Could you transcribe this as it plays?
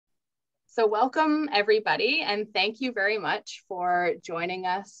So welcome everybody, and thank you very much for joining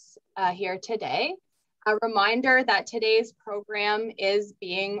us here today. A reminder that today's program is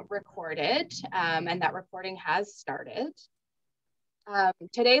being recorded and that recording has started.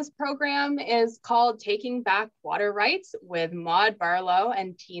 Today's program is called Taking Back Water Rights with Maude Barlow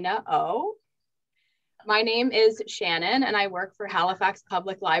and Tina O. My name is Shannon and I work for Halifax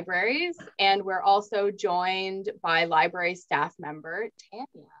Public Libraries, and we're also joined by library staff member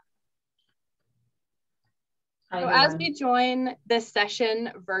Tanya. So as we join this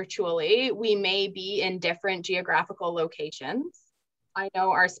session virtually, we may be in different geographical locations. I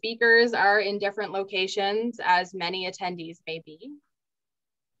know our speakers are in different locations, as many attendees may be.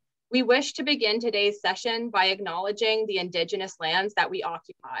 We wish to begin today's session by acknowledging the Indigenous lands that we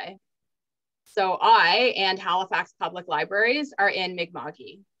occupy. So I and Halifax Public Libraries are in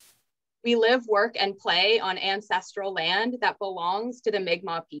Mi'kmaq. We live, work, and play on ancestral land that belongs to the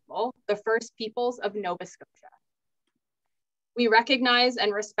Mi'kmaq people, the First Peoples of Nova Scotia. We recognize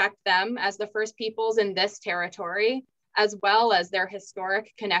and respect them as the First Peoples in this territory, as well as their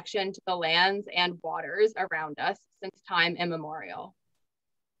historic connection to the lands and waters around us since time immemorial.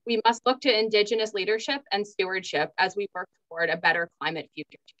 We must look to Indigenous leadership and stewardship as we work toward a better climate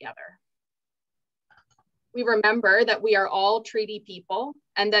future together. We remember that we are all treaty people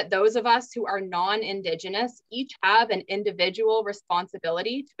and that those of us who are non-Indigenous each have an individual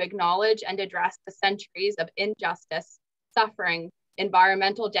responsibility to acknowledge and address the centuries of injustice, suffering,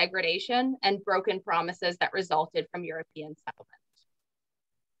 environmental degradation, and broken promises that resulted from European settlement.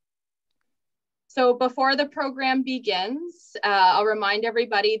 So before the program begins, I'll remind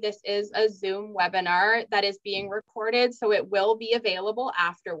everybody this is a Zoom webinar that is being recorded, so it will be available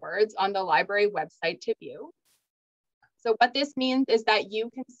afterwards on the library website to view. So what this means is that you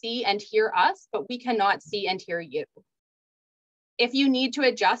can see and hear us, but we cannot see and hear you. If you need to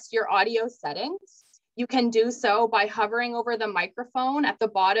adjust your audio settings, you can do so by hovering over the microphone at the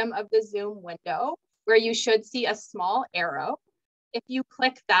bottom of the Zoom window, where you should see a small arrow. If you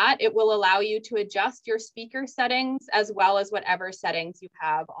click that, it will allow you to adjust your speaker settings as well as whatever settings you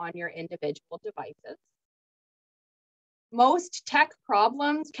have on your individual devices. Most tech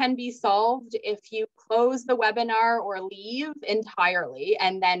problems can be solved if you close the webinar or leave entirely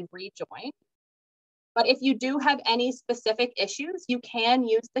and then rejoin. But if you do have any specific issues, you can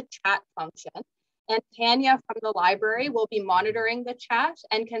use the chat function. And Tanya from the library will be monitoring the chat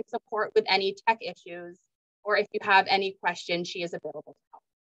and can support with any tech issues, or if you have any questions, she is available to help.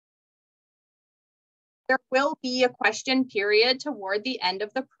 There will be a question period toward the end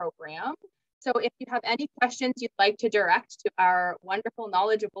of the program. So if you have any questions you'd like to direct to our wonderful,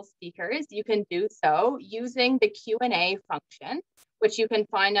 knowledgeable speakers, you can do so using the Q&A function, which you can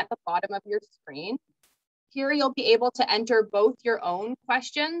find at the bottom of your screen. Here you'll be able to enter both your own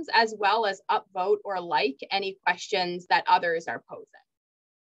questions as well as upvote or like any questions that others are posing.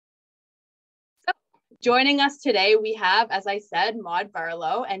 So joining us today, we have, as I said, Maude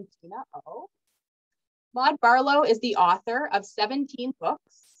Barlow and Tina O. Maude Barlow is the author of 17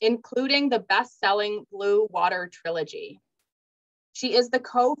 books, including the best-selling Blue Water trilogy. She is the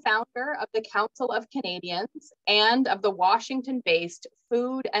co-founder of the Council of Canadians and of the Washington-based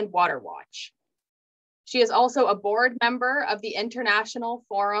Food and Water Watch. She is also a board member of the International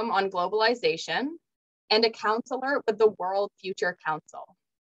Forum on Globalization and a councillor with the World Future Council.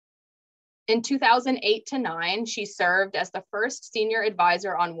 In 2008 to 9, she served as the first senior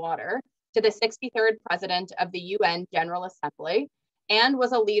advisor on water to the 63rd president of the UN General Assembly and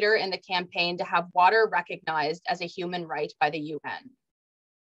was a leader in the campaign to have water recognized as a human right by the UN.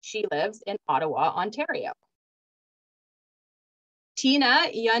 She lives in Ottawa, Ontario. Tina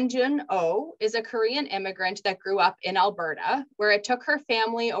Yunjun Oh is a Korean immigrant that grew up in Alberta, where it took her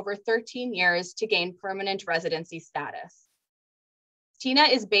family over 13 years to gain permanent residency status. Tina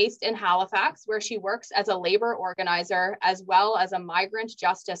is based in Halifax, where she works as a labor organizer as well as a migrant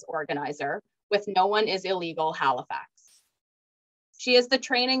justice organizer with No One is Illegal Halifax. She is the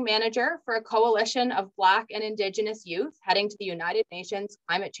training manager for a coalition of Black and Indigenous youth heading to the United Nations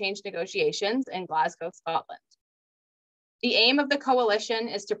climate change negotiations in Glasgow, Scotland. The aim of the coalition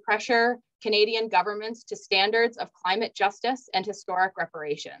is to pressure Canadian governments to standards of climate justice and historic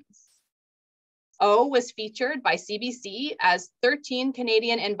reparations. O was featured by CBC as 13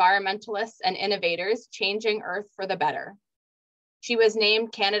 Canadian environmentalists and innovators changing Earth for the better. She was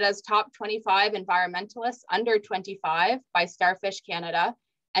named Canada's top 25 environmentalists under 25 by Starfish Canada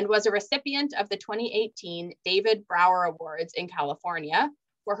and was a recipient of the 2018 David Brower Awards in California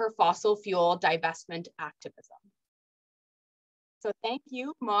for her fossil fuel divestment activism. So thank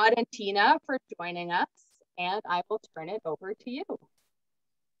you, Maude and Tina, for joining us, and I will turn it over to you.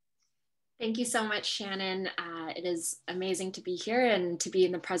 Thank you so much, Shannon. It is amazing to be here and to be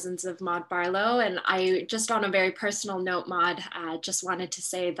in the presence of Maude Barlow. And I just on a very personal note, Maude, just wanted to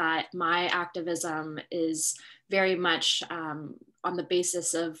say that my activism is very much on the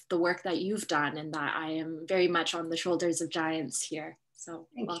basis of the work that you've done, and that I am very much on the shoulders of giants here. So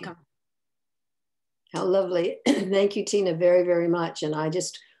welcome. How lovely. Thank you, Tina, very, very much. And I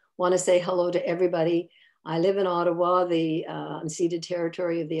just want to say hello to everybody. I live in Ottawa, the unceded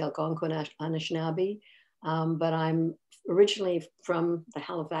territory of the Algonquin Anishinaabe, but I'm originally from the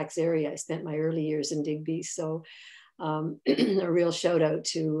Halifax area. I spent my early years in Digby, so a real shout out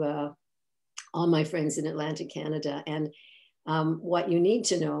to all my friends in Atlantic Canada. And what you need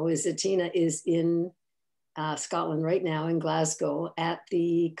to know is that Tina is in Scotland right now, in Glasgow, at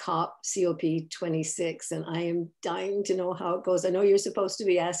the COP26, and I am dying to know how it goes. I know you're supposed to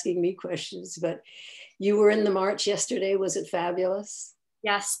be asking me questions, but you were in the march yesterday. Was it fabulous?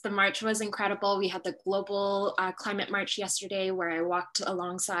 Yes, the march was incredible. We had the global climate march yesterday, where I walked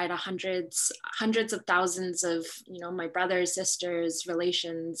alongside hundreds of thousands of, my brothers, sisters,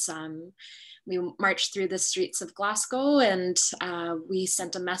 relations. We marched through the streets of Glasgow, and we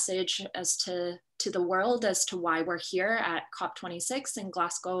sent a message as to the world as to why we're here at COP26 in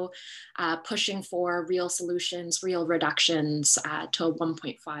Glasgow, pushing for real solutions, real reductions to a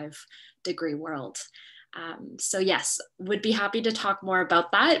 1.5 degree world. So yes, would be happy to talk more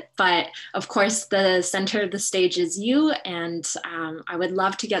about that. But of course, the center of the stage is you, and I would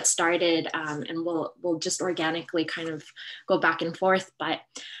love to get started, and we'll just organically kind of go back and forth. But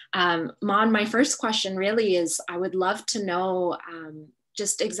Maude, my first question really is, I would love to know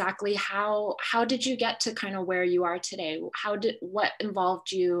just exactly how did you get to kind of where you are today? What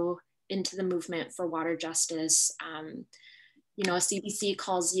involved you into the movement for water justice? CBC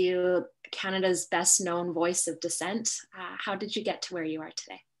calls you Canada's best known voice of dissent. How did you get to where you are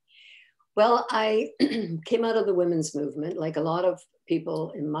today? Well, I came out of the women's movement, like a lot of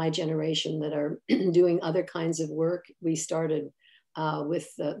people in my generation that are doing other kinds of work. We started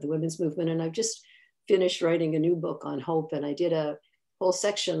with the women's movement, and I've just finished writing a new book on hope, and I did a whole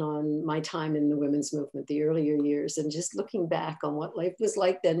section on my time in the women's movement, the earlier years, and just looking back on what life was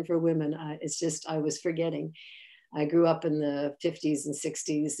like then for women. I was forgetting. I grew up in the 50s and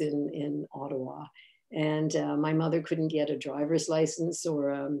 60s in Ottawa, and my mother couldn't get a driver's license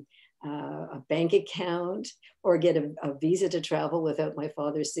or a bank account or get a visa to travel without my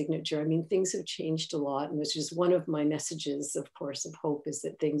father's signature. I mean, things have changed a lot, and which is one of my messages, of course, of hope, is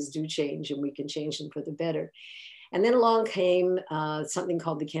that things do change and we can change them for the better. And then along came something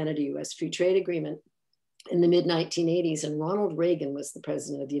called the Canada-US Free Trade Agreement in the mid-1980s, and Ronald Reagan was the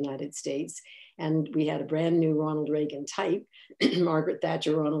president of the United States. And we had a brand new Ronald Reagan type, Margaret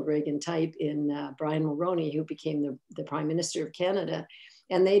Thatcher Ronald Reagan type, in Brian Mulroney, who became the Prime Minister of Canada.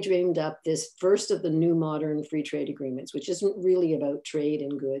 And they dreamed up this first of the new modern free trade agreements, which isn't really about trade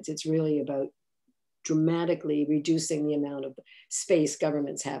in goods. It's really about dramatically reducing the amount of space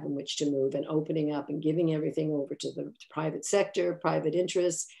governments have in which to move, and opening up and giving everything over to the private sector, private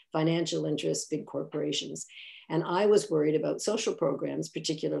interests, financial interests, big corporations. And I was worried about social programs,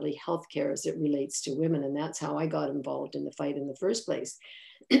 particularly healthcare as it relates to women. And that's how I got involved in the fight in the first place.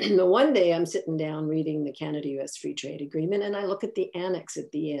 But one day I'm sitting down reading the Canada-US Free Trade Agreement, and I look at the annex at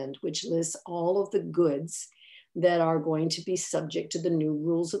the end, which lists all of the goods that are going to be subject to the new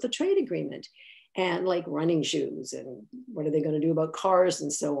rules of the trade agreement. And like running shoes, and what are they going to do about cars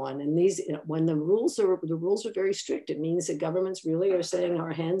and so on. And these, when the rules are very strict, it means that governments really are saying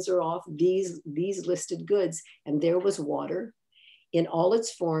our hands are off these listed goods. And there was water in all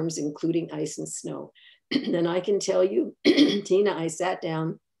its forms, including ice and snow. And I can tell you, Tina, I sat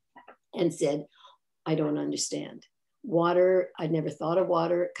down and said, I don't understand. Water, I'd never thought of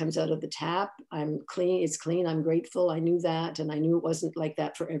water. It comes out of the tap. I'm clean. It's clean. I'm grateful. I knew that, and I knew it wasn't like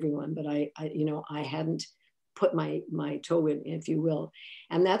that for everyone. But I hadn't put my toe in, if you will,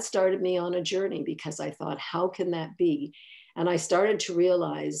 and that started me on a journey, because I thought, how can that be? And I started to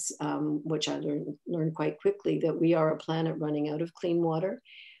realize, which I learned quite quickly, that we are a planet running out of clean water.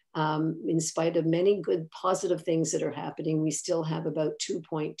 In spite of many good positive things that are happening, we still have about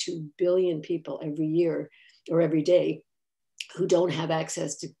 2.2 billion people every year or every day who don't have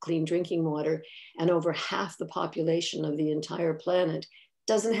access to clean drinking water. And over half the population of the entire planet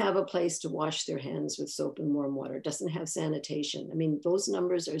doesn't have a place to wash their hands with soap and warm water, doesn't have sanitation. I mean, those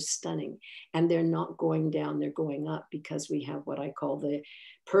numbers are stunning, and they're not going down, they're going up, because we have what I call the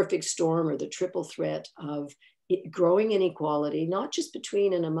perfect storm, or the triple threat of growing inequality, not just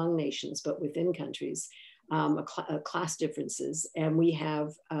between and among nations, but within countries. class differences, and we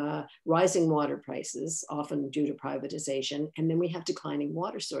have rising water prices, often due to privatization, and then we have declining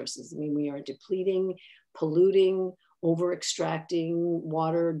water sources. I mean, we are depleting, polluting, over extracting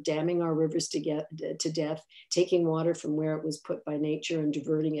water, damming our rivers to death, taking water from where it was put by nature and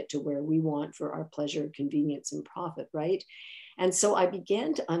diverting it to where we want for our pleasure, convenience, and profit, right? And so I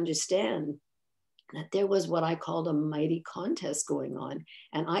began to understand that there was what I called a mighty contest going on.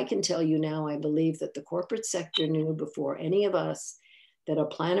 And I can tell you now, I believe that the corporate sector knew before any of us that a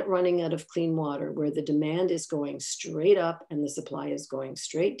planet running out of clean water, where the demand is going straight up and the supply is going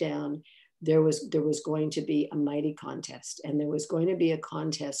straight down, there was going to be a mighty contest. And there was going to be a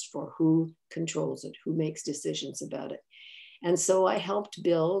contest for who controls it, who makes decisions about it. And so I helped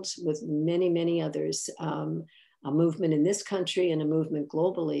build, with many, many others, a movement in this country and a movement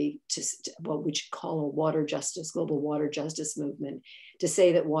globally to what we call a water justice, global water justice movement, to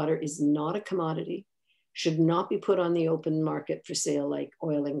say that water is not a commodity, should not be put on the open market for sale like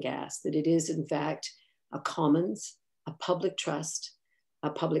oil and gas, that it is in fact a commons, a public trust,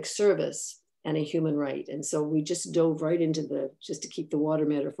 a public service, and a human right. And so we just dove right into just to keep the water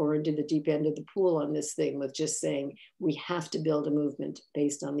metaphor, into the deep end of the pool on this thing, with just saying we have to build a movement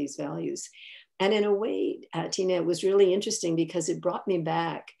based on these values. And in a way, Tina, it was really interesting because it brought me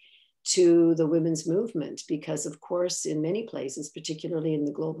back to the women's movement, because of course, in many places, particularly in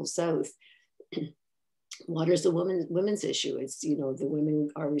the global South, water is a women's issue. It's, you know, the women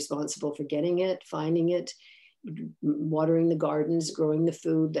are responsible for getting it, finding it, watering the gardens, growing the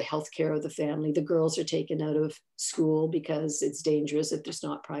food, the healthcare of the family. The girls are taken out of school because it's dangerous if there's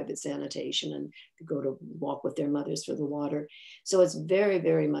not private sanitation, and they go to walk with their mothers for the water. So it's very,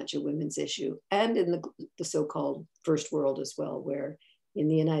 very much a women's issue. And in the so-called first world as well, where in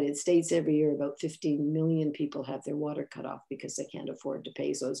the United States every year about 15 million people have their water cut off because they can't afford to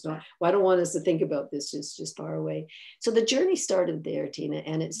pay. So it's not, well, I don't want us to think about this, it's just far away. So the journey started there, Tina,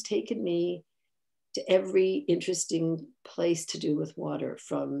 and it's taken me to every interesting place to do with water,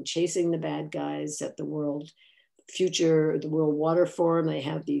 from chasing the bad guys at the World Water Forum. They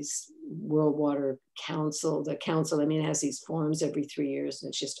have these World Water Council, the council, I mean, it has these forums every 3 years, and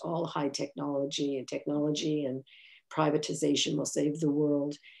it's just all high technology and privatization will save the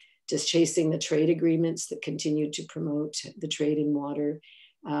world. Just chasing the trade agreements that continue to promote the trade in water,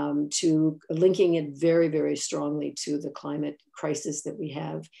 to linking it very, very strongly to the climate crisis that we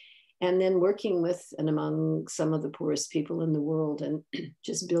have. And then working with and among some of the poorest people in the world, and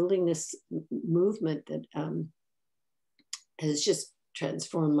just building this movement that has just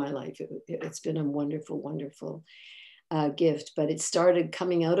transformed my life. It's been a wonderful, wonderful gift, but it started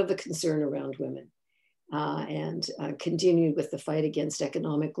coming out of a concern around women, and continued with the fight against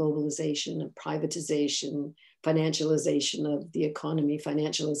economic globalization and privatization, financialization of the economy,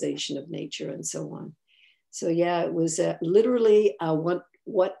 financialization of nature, and so on. So yeah, it was literally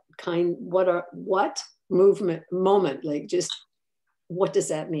what moment, like just what does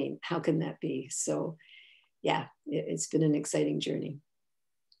that mean? How can that be? So yeah, it's been an exciting journey.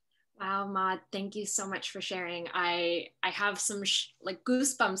 Wow, Maude, thank you so much for sharing. I have some like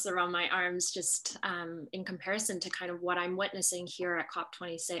goosebumps around my arms just in comparison to kind of what I'm witnessing here at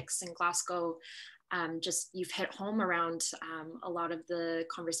COP26 in Glasgow. Just you've hit home around a lot of the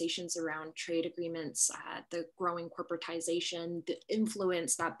conversations around trade agreements, the growing corporatization, the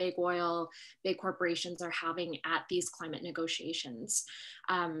influence that big oil, big corporations are having at these climate negotiations.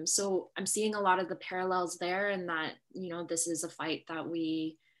 So I'm seeing a lot of the parallels there, and that, you know, this is a fight that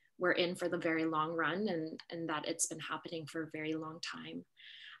we're in for the very long run, and that it's been happening for a very long time.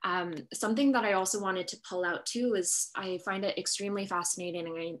 Something that I also wanted to pull out too is I find it extremely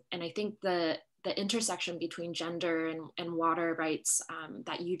fascinating, and I think the intersection between gender and water rights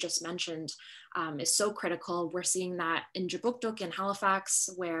that you just mentioned is so critical. We're seeing that in Jabukduk in Halifax,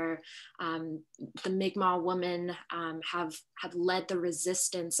 where the Mi'kmaq women have led the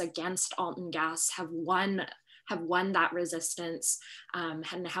resistance against Alton gas, have won that resistance,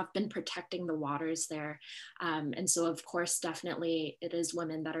 and have been protecting the waters there. And so of course, definitely it is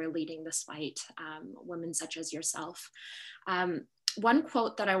women that are leading this fight, women such as yourself. One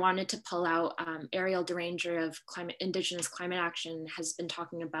quote that I wanted to pull out, Ariel Deranger of Indigenous Climate Action has been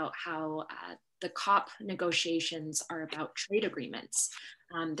talking about how the COP negotiations are about trade agreements.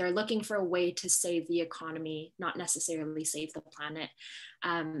 They're looking for a way to save the economy, not necessarily save the planet.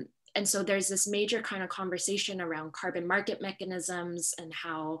 And so there's this major kind of conversation around carbon market mechanisms and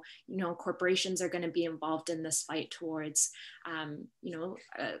how, you know, corporations are going to be involved in this fight towards,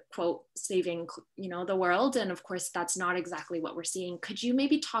 quote, saving, you know, the world. And of course, that's not exactly what we're seeing. Could you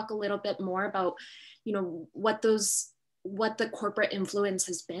maybe talk a little bit more about, you know, what the corporate influence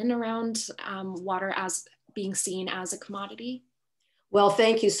has been around water being seen as a commodity? Well,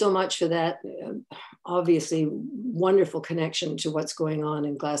 thank you so much for that. Obviously, wonderful connection to what's going on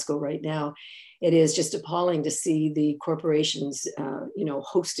in Glasgow right now. It is just appalling to see the corporations,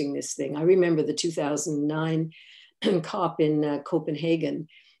 hosting this thing. I remember the 2009 COP in Copenhagen.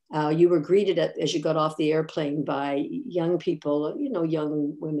 You were greeted as you got off the airplane by young people,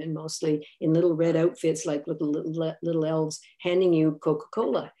 young women mostly, in little red outfits like little elves, handing you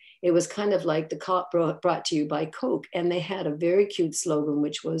Coca-Cola. It was kind of like the COP brought to you by Coke. And they had a very cute slogan,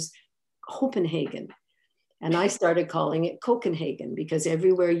 which was Copenhagen. And I started calling it Copenhagen because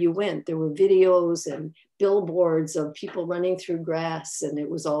everywhere you went, there were videos and billboards of people running through grass, and it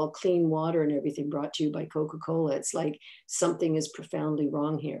was all clean water and everything brought to you by Coca-Cola. It's like something is profoundly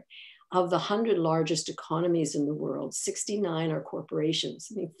wrong here. Of the 100 largest economies in the world, 69 are corporations.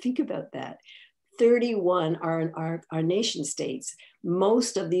 I mean, think about that. 31 are nation states.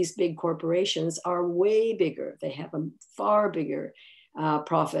 Most of these big corporations are way bigger. They have a far bigger annual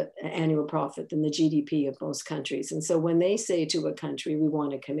profit than the GDP of most countries. And so when they say to a country, we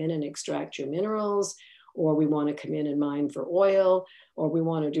want to come in and extract your minerals, or we want to come in and mine for oil, or we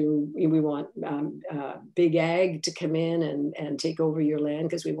want big ag to come in and take over your land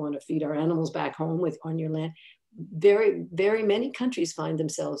because we want to feed our animals back home on your land. Very, very many countries find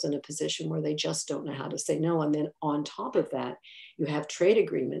themselves in a position where they just don't know how to say no. And then on top of that, you have trade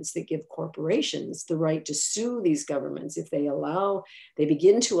agreements that give corporations the right to sue these governments if they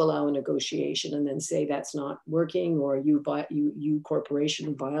begin to allow a negotiation and then say that's not working, or you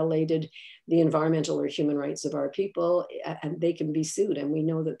corporation violated the environmental or human rights of our people, and they can be sued. And we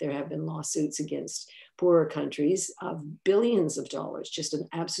know that there have been lawsuits against poorer countries of billions of dollars, just an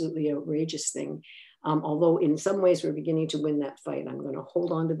absolutely outrageous thing. Although in some ways we're beginning to win that fight. I'm going to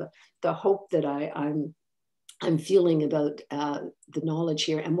hold on to the hope that I'm feeling about the knowledge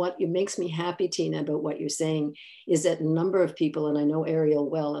here. And what makes me happy, Tina, about what you're saying is that a number of people, and I know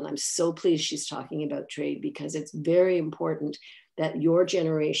Ariel well, and I'm so pleased she's talking about trade, because it's very important that your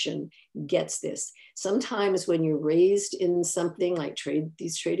generation gets this. Sometimes when you're raised in something like trade,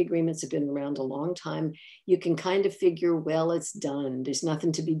 these trade agreements have been around a long time, you can kind of figure, well, it's done. There's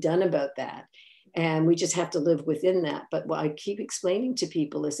nothing to be done about that. And we just have to live within that. But what I keep explaining to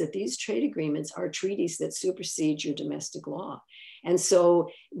people is that these trade agreements are treaties that supersede your domestic law. And so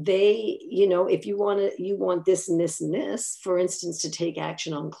they, if you want this and this and this, for instance, to take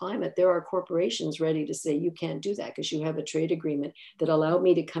action on climate, there are corporations ready to say, you can't do that because you have a trade agreement that allowed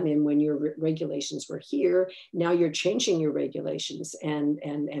me to come in when your regulations were here. Now you're changing your regulations and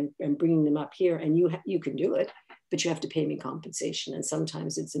bringing them up here, and you can do it, but you have to pay me compensation. And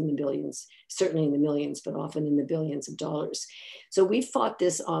sometimes it's in the billions, certainly in the millions, but often in the billions of dollars. So we fought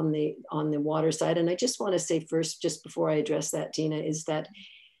this on the water side. And I just want to say first, just before I address that, Tina, is that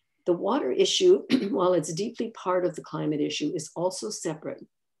the water issue, while it's deeply part of the climate issue, is also separate,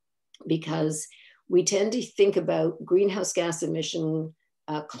 because we tend to think about greenhouse gas emission,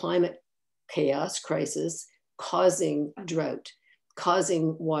 climate chaos, crisis, causing drought,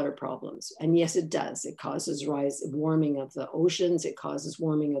 causing water problems. And yes, it does. It causes warming of the oceans. It causes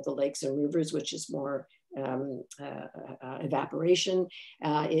warming of the lakes and rivers, which is more evaporation.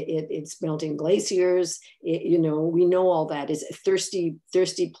 It's melting glaciers. We know all that is thirsty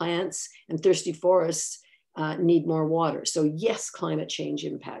plants and thirsty forests need more water. So yes, climate change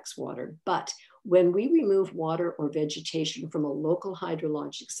impacts water, but when we remove water or vegetation from a local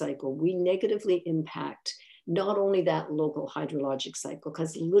hydrologic cycle, we negatively impact not only that local hydrologic cycle,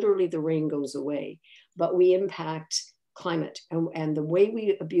 because literally the rain goes away, but we impact climate. And the way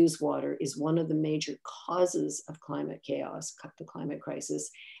we abuse water is one of the major causes of climate chaos, the climate crisis.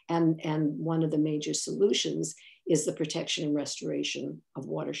 And one of the major solutions is the protection and restoration of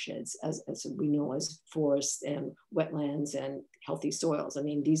watersheds, as we know, as forests and wetlands and healthy soils. I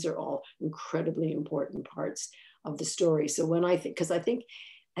mean, these are all incredibly important parts of the story. So when I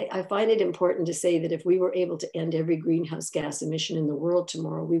find it important to say that if we were able to end every greenhouse gas emission in the world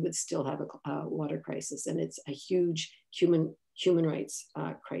tomorrow, we would still have a water crisis. And it's a huge human rights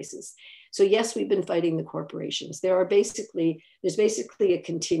crisis. So yes, we've been fighting the corporations. There's basically a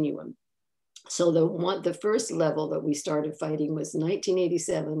continuum. So the first level that we started fighting was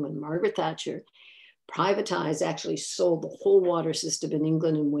 1987, when Margaret Thatcher privatized, actually sold the whole water system in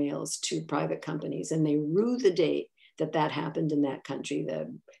England and Wales to private companies. And they rue the day that happened in that country.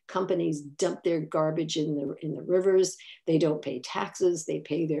 The companies dump their garbage in the rivers. They don't pay taxes. They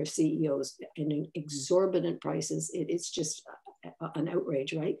pay their CEOs in exorbitant prices. It's just an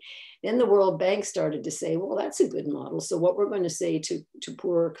outrage, right? Then the World Bank started to say, well, that's a good model. So what we're going to say to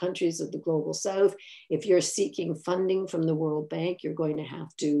poorer countries of the global South, if you're seeking funding from the World Bank, you're going to have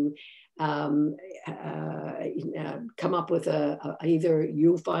to come up with either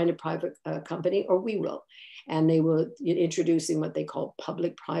you find a private company or we will. And they will introducing what they call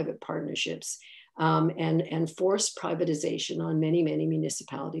public-private partnerships and force privatization on many, many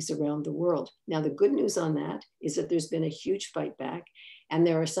municipalities around the world. Now, the good news on that is that there's been a huge fight back. And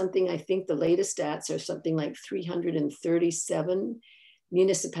there are something, I think the latest stats are something like 337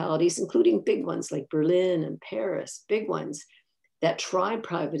 municipalities, including big ones like Berlin and Paris, big ones, that tried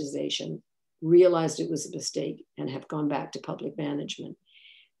privatization, realized it was a mistake, and have gone back to public management.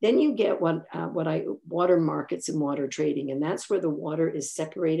 Then you get water markets and water trading, and that's where the water is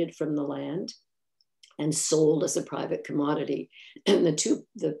separated from the land and sold as a private commodity. And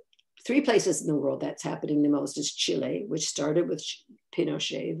the three places in the world that's happening the most is Chile, which started with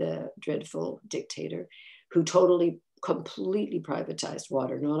Pinochet, the dreadful dictator, who completely privatized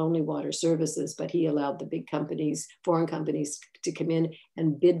water, not only water services, but he allowed the big companies, foreign companies, to come in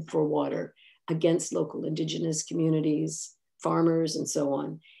and bid for water against local indigenous communities, farmers, and so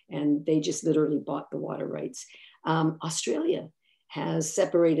on. And they just literally bought the water rights. Australia has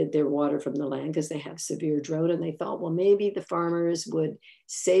separated their water from the land because they have severe drought. And they thought, well, maybe the farmers would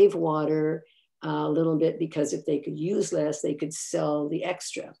save water a little bit because if they could use less, they could sell the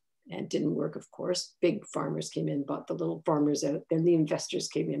extra. And it didn't work, of course. Big farmers came in, bought the little farmers out. Then the investors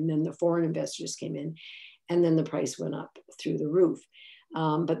came in, then the foreign investors came in, and then the price went up through the roof.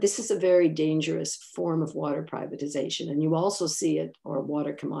 But this is a very dangerous form of water privatization. And you also see it, or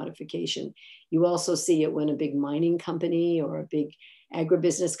water commodification. You also see it when a big mining company or a big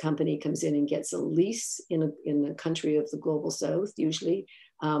agribusiness company comes in and gets a lease in the country of the global south, usually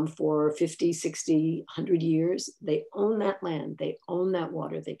for 50, 60, 100 years. They own that land, they own that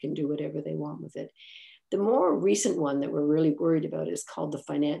water, they can do whatever they want with it. The more recent one that we're really worried about is called the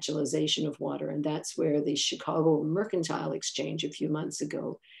financialization of water. And that's where the Chicago Mercantile Exchange a few months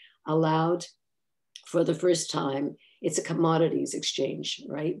ago allowed, for the first time, it's a commodities exchange,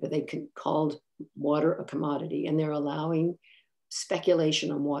 right? But they called water a commodity, and they're allowing speculation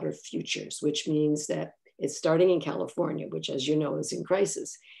on water futures, which means that it's starting in California, which, as you know, is in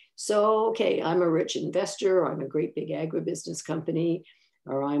crisis. So, okay, I'm a rich investor, or I'm a great big agribusiness company,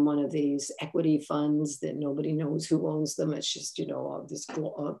 or I'm one of these equity funds that nobody knows who owns them. It's just, this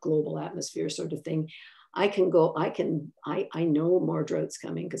global atmosphere sort of thing. I know more drought's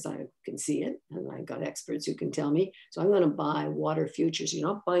coming because I can see it, and I got experts who can tell me. So I'm going to buy water futures. You're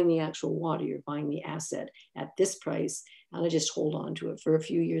not buying the actual water, you're buying the asset at this price. And I just hold on to it for a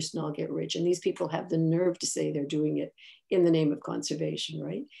few years and I'll get rich. And these people have the nerve to say they're doing it in the name of conservation,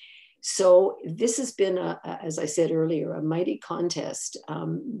 right? So this has been, as I said earlier, a mighty contest.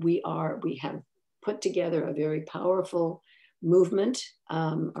 We have put together a very powerful movement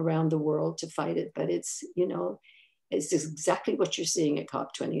around the world to fight it, but it's exactly what you're seeing at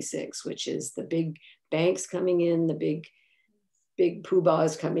COP26, which is the big banks coming in, the big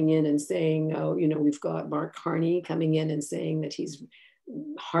poobahs coming in and saying, oh, we've got Mark Carney coming in and saying that he's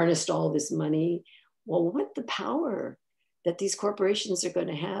harnessed all this money. Well, what the power that these corporations are going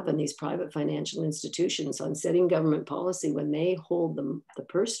to have and these private financial institutions on setting government policy when they hold the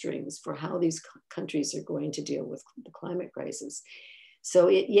purse strings for how these countries are going to deal with the climate crisis. So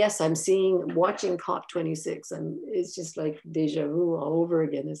yes, I'm watching COP26, it's just like deja vu all over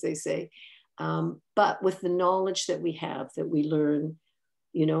again, as they say. But with the knowledge that we have, that we learn,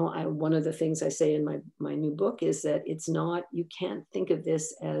 one of the things I say in my new book is that it's not, you can't think of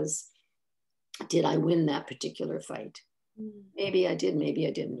this as, did I win that particular fight? Maybe I did, maybe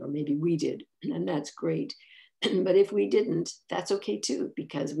I didn't, or maybe we did, and that's great. But if we didn't, that's okay too,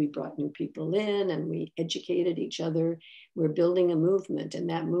 because we brought new people in and we educated each other. We're building a movement, and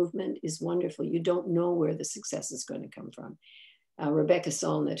that movement is wonderful. You don't know where the success is going to come from. Rebecca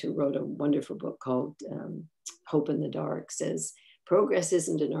Solnit, who wrote a wonderful book called Hope in the Dark, says, progress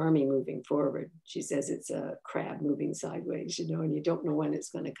isn't an army moving forward. She says it's a crab moving sideways, and you don't know when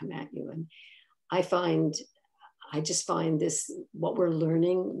it's going to come at you. And I just find this, what we're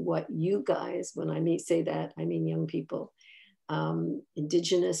learning, what you guys, when I say that, I mean young people,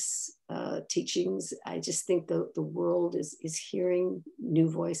 Indigenous teachings. I just think the world is hearing new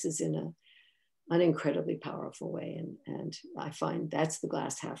voices in an incredibly powerful way. And I find that's the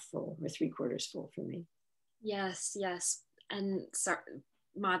glass half full or 3/4 full for me. Yes, yes. And so,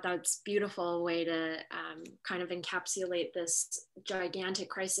 Maude, that's a beautiful way to kind of encapsulate this gigantic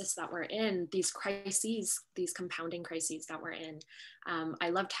crisis that we're in, these crises, these compounding crises that we're in. I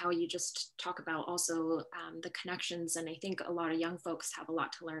loved how you just talk about also the connections. And I think a lot of young folks have a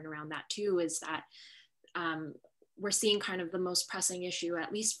lot to learn around that too, is that we're seeing kind of the most pressing issue,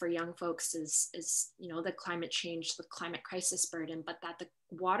 at least for young folks, is the climate change, the climate crisis burden, but that the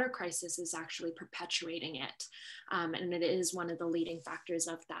water crisis is actually perpetuating it. And it is one of the leading factors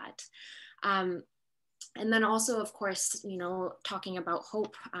of that. And then also, of course, talking about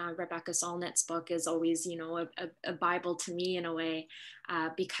hope, Rebecca Solnit's book is always, a Bible to me in a way,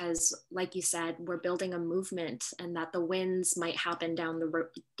 because like you said, we're building a movement, and that the wins might happen down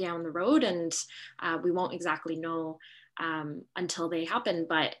the road, and we won't exactly know until they happen,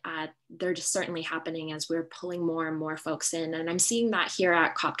 but they're just certainly happening as we're pulling more and more folks in. And I'm seeing that here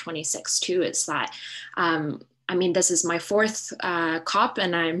at COP26 too. It's that this is my fourth COP,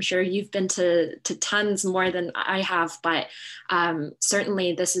 and I'm sure you've been to tons more than I have, but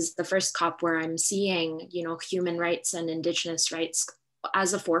certainly this is the first COP where I'm seeing, human rights and Indigenous rights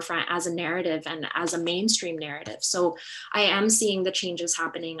as a forefront, as a narrative, and as a mainstream narrative. So I am seeing the changes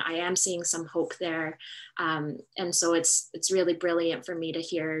happening. I am seeing some hope there. And so it's really brilliant for me to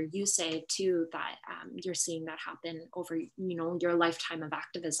hear you say too, that you're seeing that happen over, your lifetime of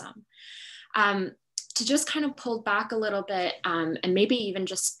activism. To just kind of pull back a little bit, and maybe even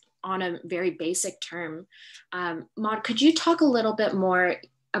just on a very basic term, Maude, could you talk a little bit more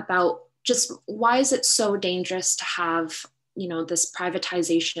about just why is it so dangerous to have, this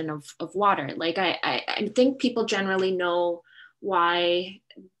privatization of water? Like I think people generally know why,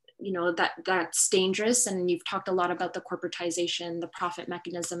 that's dangerous, and you've talked a lot about the corporatization, the profit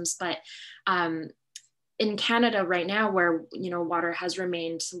mechanisms, but in Canada right now, where water has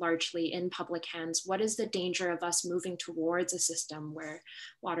remained largely in public hands, what is the danger of us moving towards a system where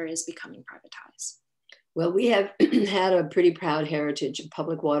water is becoming privatized? Well, we have had a pretty proud heritage of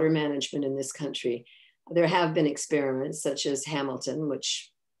public water management in this country. There have been experiments such as Hamilton,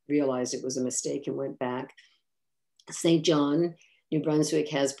 which realized it was a mistake and went back. St. John, New Brunswick,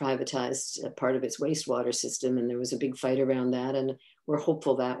 has privatized a part of its wastewater system, and there was a big fight around that. And we're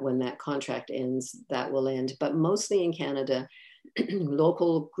hopeful that when that contract ends, that will end. But mostly in Canada,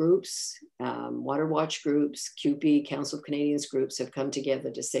 local groups, Water Watch groups, CUPE, Council of Canadians groups have come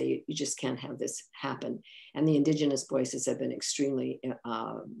together to say, you just can't have this happen. And the Indigenous voices have been extremely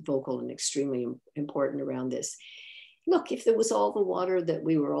vocal and extremely important around this. Look, if there was all the water that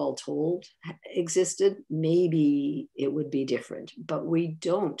we were all told existed, maybe it would be different, but we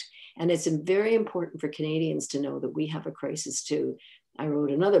don't. And it's very important for Canadians to know that we have a crisis too. I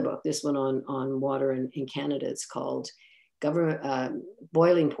wrote another book, this one on water in Canada. It's called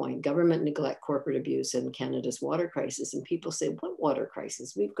Boiling Point, Government Neglect, Corporate Abuse, and Canada's Water Crisis. And people say, what water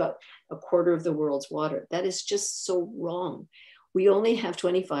crisis? We've got a quarter of the world's water. That is just so wrong. We only have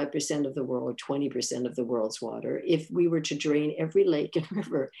 25% of the world, 20% of the world's water. If we were to drain every lake and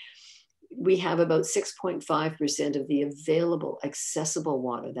river, we have about 6.5% of the available accessible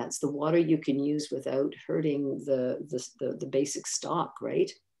water. That's the water you can use without hurting the basic stock, right?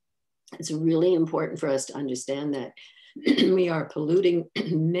 It's really important for us to understand that we are polluting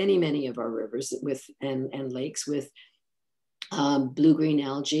many of our rivers and lakes with blue-green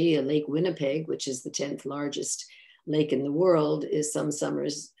algae. Lake Winnipeg, which is the 10th largest lake in the world, is some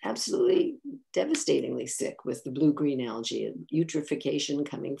summers absolutely devastatingly sick with the blue-green algae and eutrophication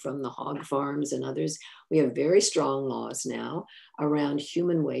coming from the hog farms and others. We have very strong laws now around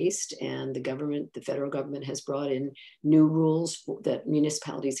human waste, and the federal government has brought in new rules that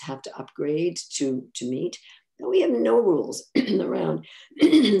municipalities have to upgrade to meet. But we have no rules around,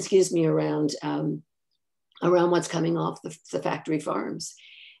 around what's coming off the factory farms.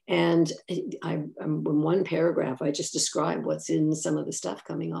 And in one paragraph, I just described what's in some of the stuff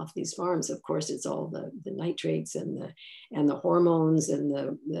coming off these farms. Of course, it's all the nitrates and the hormones and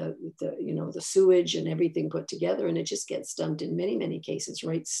the sewage and everything put together, and it just gets dumped in many cases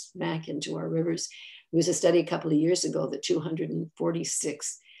right smack into our rivers. There was a study a couple of years ago that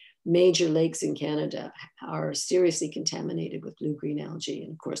 246 major lakes in Canada are seriously contaminated with blue-green algae.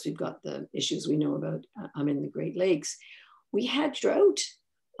 And of course, we've got the issues we know about in the Great Lakes. We had drought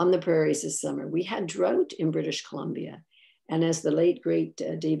on the prairies this summer. We had drought in British Columbia. And as the late, great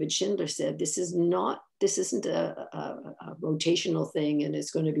David Schindler said, this isn't a rotational thing and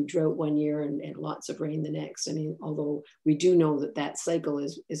it's going to be drought one year and lots of rain the next. I mean, although we do know that cycle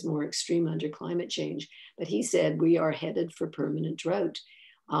is more extreme under climate change. But he said, we are headed for permanent drought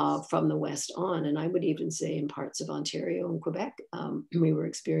from the west on. And I would even say in parts of Ontario and Quebec, we were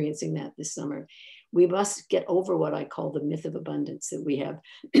experiencing that this summer. We must get over what I call the myth of abundance, that we have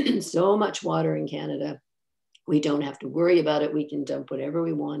so much water in Canada. We don't have to worry about it. We can dump whatever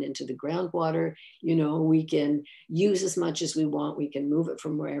we want into the groundwater. We can use as much as we want. We can move it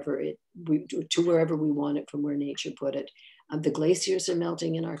from to wherever we want it from where nature put it. The glaciers are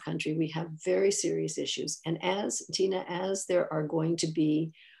melting in our country. We have very serious issues. And as, Tina, as there are going to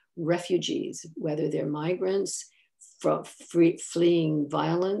be refugees, whether they're migrants fleeing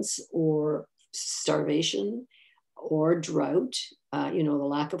violence or starvation or drought, the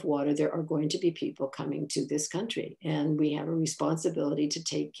lack of water, there are going to be people coming to this country. And we have a responsibility to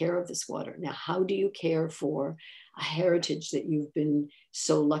take care of this water. Now, how do you care for a heritage that you've been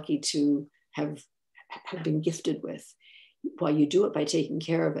so lucky to have been gifted with? Well, you do it by taking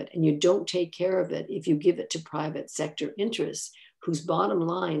care of it. And you don't take care of it if you give it to private sector interests, whose bottom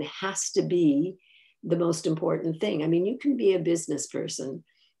line has to be the most important thing. I mean, you can be a business person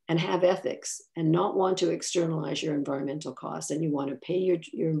and have ethics and not want to externalize your environmental costs, and you want to pay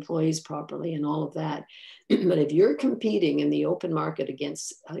your employees properly and all of that. But if you're competing in the open market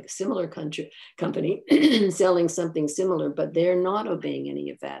against a similar company selling something similar, but they're not obeying any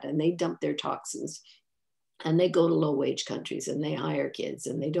of that, and they dump their toxins and they go to low wage countries and they hire kids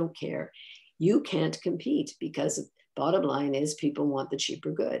and they don't care, you can't compete, because bottom line is people want the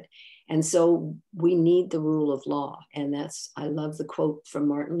cheaper good. And so we need the rule of law. And I love the quote from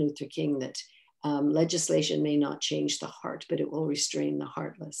Martin Luther King that legislation may not change the heart, but it will restrain the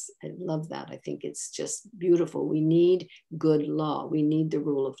heartless. I love that. I think it's just beautiful. We need good law. We need the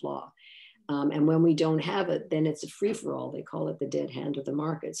rule of law. And when we don't have it, then it's a free-for-all. They call it the dead hand of the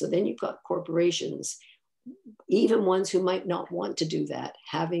market. So then you've got corporations, even ones who might not want to do that,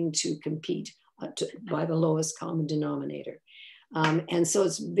 having to compete by the lowest common denominator. And so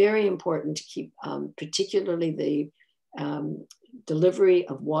it's very important to keep particularly the delivery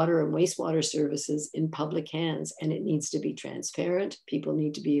of water and wastewater services in public hands, and it needs to be transparent. People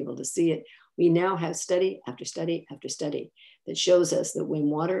need to be able to see it. We now have study after study after study that shows us that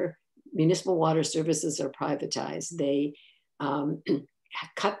when municipal water services are privatized, they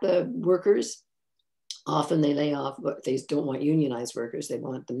cut the workers. Often they lay off, but they don't want unionized workers. They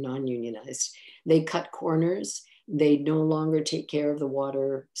want them non-unionized. They cut corners. They no longer take care of the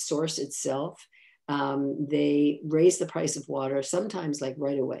water source itself. They raise the price of water, sometimes like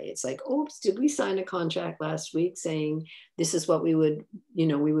right away. It's like, oops, did we sign a contract last week saying this is what we would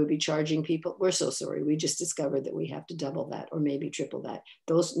be charging people? We're so sorry. We just discovered that we have to double that or maybe triple that.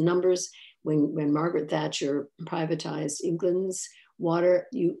 Those numbers, when Margaret Thatcher privatized England's water,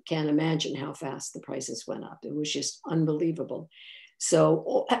 you can't imagine how fast the prices went up. It was just unbelievable.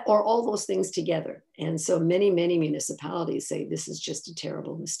 So, or all those things together. And so many municipalities say this is just a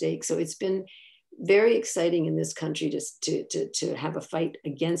terrible mistake. So it's been very exciting in this country to have a fight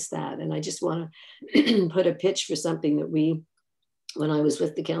against that. And I just want to put a pitch for something that when I was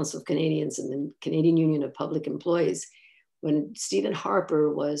with the Council of Canadians and the Canadian Union of Public Employees, when Stephen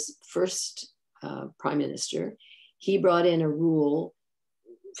Harper was first Prime Minister, he brought in a rule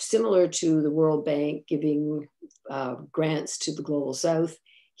similar to the World Bank giving grants to the Global South.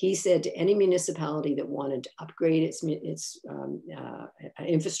 He said to any municipality that wanted to upgrade its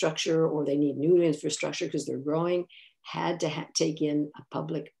infrastructure, or they need new infrastructure because they're growing, had to take in a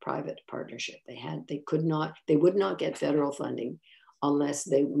public-private partnership. They would not get federal funding unless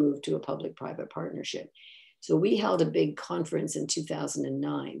they moved to a public-private partnership. So we held a big conference in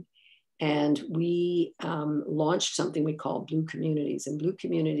 2009. And we launched something we call Blue Communities. And Blue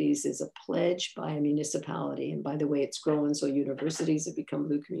Communities is a pledge by a municipality. And by the way, it's grown. So universities have become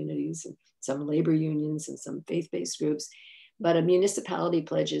Blue Communities, and some labor unions and some faith-based groups. But a municipality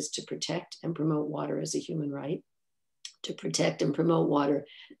pledges to protect and promote water as a human right, to protect and promote water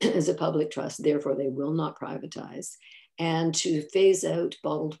as a public trust. Therefore, they will not privatize, and to phase out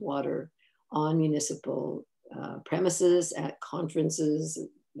bottled water on municipal premises, at conferences,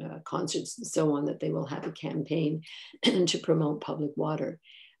 concerts and so on, that they will have a campaign to promote public water.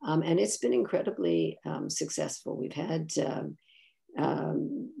 And it's been incredibly successful. We've had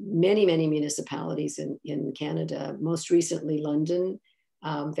many municipalities in Canada, most recently London,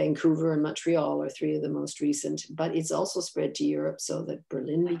 Vancouver and Montreal are three of the most recent, but it's also spread to Europe, so that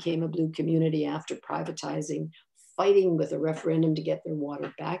Berlin became a blue community after privatizing, fighting with a referendum to get their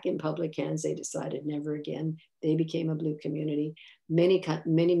water back in public hands. They decided never again. They became a blue community. Many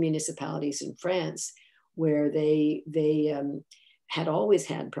municipalities in France, where they had always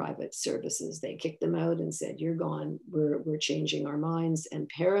had private services, they kicked them out and said, you're gone, we're changing our minds. And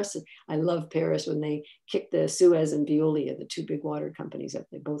Paris, I love Paris, when they kicked the Suez and Veolia, the two big water companies,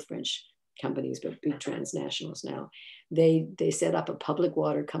 they're both French companies, but big transnationals now. They set up a public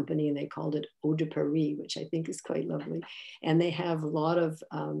water company and they called it Eau de Paris, which I think is quite lovely. And they have a lot of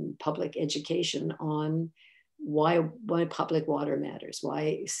public education on why public water matters,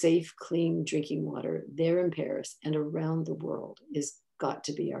 why safe, clean drinking water there in Paris and around the world is got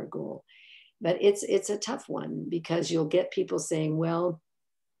to be our goal. But it's a tough one, because you'll get people saying, well,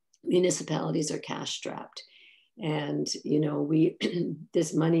 municipalities are cash strapped. And, you know,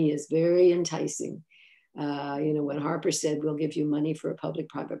 this money is very enticing. You know, when Harper said, we'll give you money for a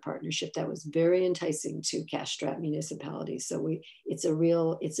public-private partnership, that was very enticing to cash-strapped municipalities. So it's a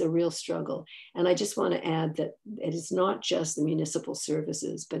real struggle. And I just want to add that it is not just the municipal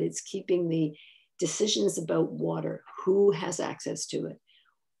services, but it's keeping the decisions about water, who has access to it,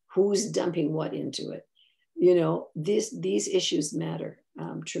 who's dumping what into it. You know, these issues matter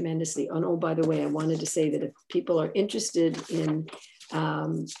tremendously. And oh, by the way, I wanted to say that if people are interested in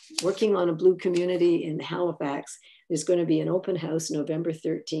working on a blue community in Halifax, there's going to be an open house November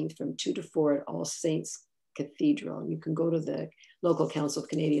 13th from 2 to 4 at All Saints Cathedral. You can go to the local Council of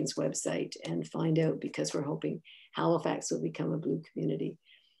Canadians website and find out, because we're hoping Halifax will become a blue community.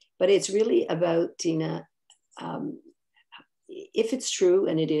 But it's really about, Tina, if it's true,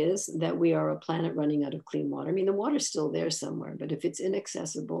 and it is, that we are a planet running out of clean water. I mean, the water's still there somewhere, but if it's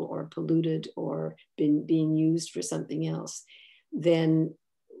inaccessible or polluted or being used for something else, then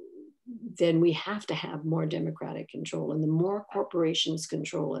we have to have more democratic control. And the more corporations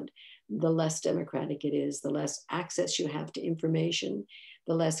control it, the less democratic it is, the less access you have to information,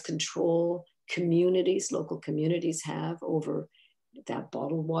 the less control communities, local communities have over that.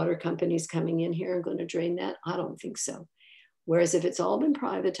 Bottled water companies coming in here and going to drain that. I don't think so. Whereas if it's all been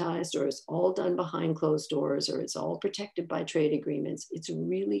privatized, or it's all done behind closed doors, or it's all protected by trade agreements, it's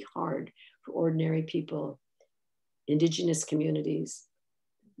really hard for ordinary people, Indigenous communities,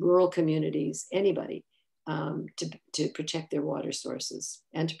 rural communities, anybody, to protect their water sources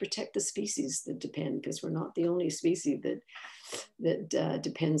and to protect the species that depend, because we're not the only species that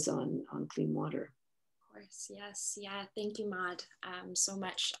depends on clean water. Of course, yes, yeah. Thank you, Maude, so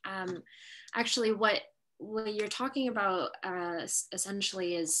much. Actually, what you're talking about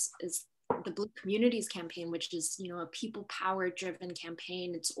essentially is the Blue Communities campaign, which is, you know, a people power driven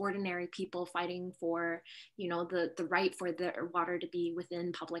campaign. It's ordinary people fighting for, you know, the right for their water to be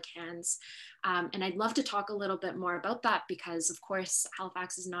within public hands. And I'd love to talk a little bit more about that, because of course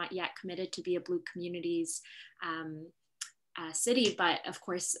Halifax is not yet committed to be a Blue Communities city, but of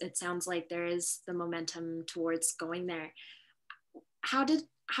course it sounds like there is the momentum towards going there. How did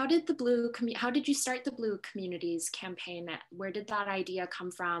you start the Blue Communities campaign? Where did that idea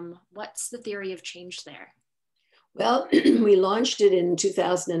come from? What's the theory of change there? Well, we launched it in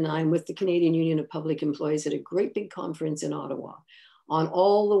 2009 with the Canadian Union of Public Employees at a great big conference in Ottawa on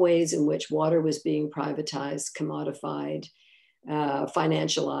all the ways in which water was being privatized, commodified,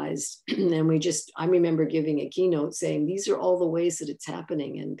 financialized. And I remember giving a keynote saying, these are all the ways that it's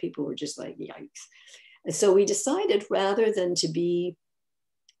happening. And people were just like, yikes. And so we decided, rather than to be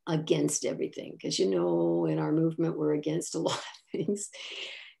against everything, because, you know, in our movement, we're against a lot of things.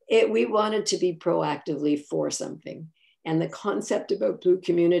 We wanted to be proactively for something. And the concept about Blue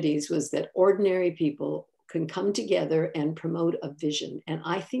Communities was that ordinary people can come together and promote a vision. And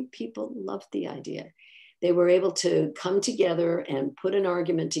I think people loved the idea. They were able to come together and put an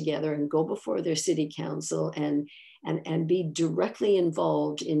argument together and go before their city council and be directly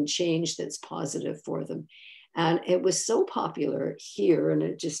involved in change that's positive for them. And it was so popular here. And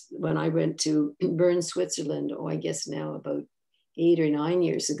it just, when I went to Bern, Switzerland, I guess now about 8 or 9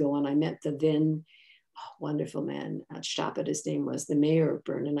 years ago, and I met the then wonderful man, Chapet, his name was, the mayor of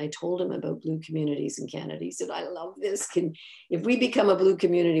Bern. And I told him about Blue Communities in Canada. He said, I love this. If we become a Blue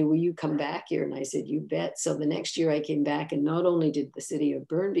community, will you come back here? And I said, you bet. So the next year I came back, and not only did the city of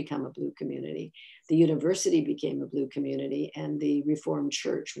Bern become a Blue community, the university became a Blue community, and the Reformed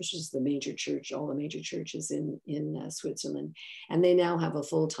Church, which is the major church, all the major churches in Switzerland. And they now have a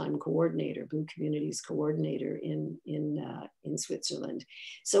full-time coordinator, Blue Communities coordinator in Switzerland.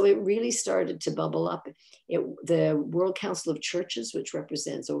 So it really started to bubble up. The World Council of Churches, which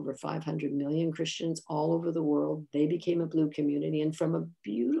represents over 500 million Christians all over the world, they became a Blue community, and from a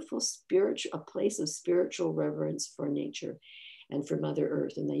beautiful a place of spiritual reverence for nature and for Mother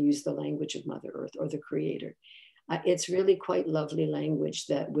Earth. And they use the language of Mother Earth, or the Creator. It's really quite lovely language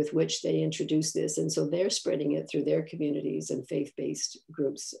with which they introduce this. And so they're spreading it through their communities and faith-based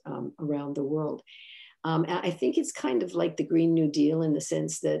groups around the world. I think it's kind of like the Green New Deal, in the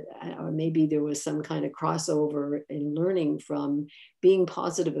sense that maybe there was some kind of crossover in learning from being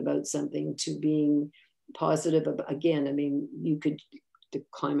positive about something to being positive again. I mean, the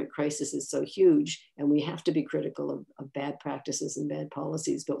climate crisis is so huge, and we have to be critical of bad practices and bad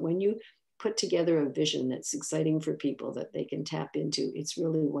policies. But when you put together a vision that's exciting for people that they can tap into, it's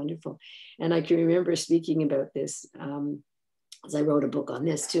really wonderful. And I can remember speaking about this, as I wrote a book on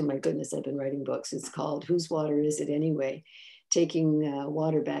this too. My goodness, I've been writing books. It's called Whose Water Is It Anyway? taking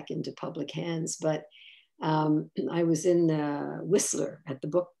water back into public hands. But I was in Whistler at the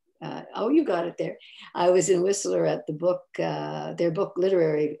book. Oh, you got it there. I was in Whistler at the book, their book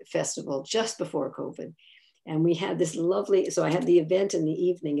literary festival just before COVID. And we had this lovely, so I had the event in the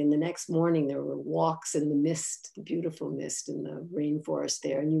evening, and the next morning there were walks in the mist, the beautiful mist in the rainforest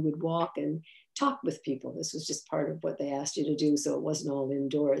there. And you would walk and talk with people. This was just part of what they asked you to do. So it wasn't all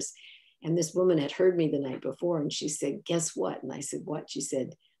indoors. And this woman had heard me the night before, and she said, guess what? And I said, what? She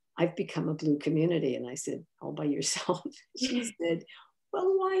said, I've become a blue community. And I said, all by yourself? She said,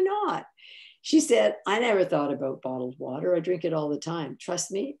 well, why not? She said, I never thought about bottled water. I drink it all the time.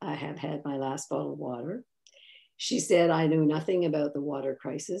 Trust me, I have had my last bottled water. She said, I knew nothing about the water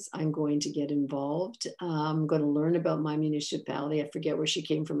crisis. I'm going to get involved. I'm going to learn about my municipality. I forget where she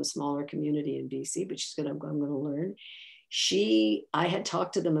came from, a smaller community in BC, but I'm going to learn. I had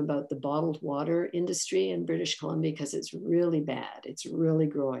talked to them about the bottled water industry in British Columbia because it's really bad. It's really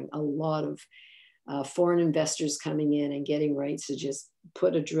growing. A lot of foreign investors coming in and getting rights to just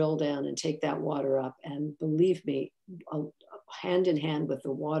put a drill down and take that water up. And believe me, hand in hand with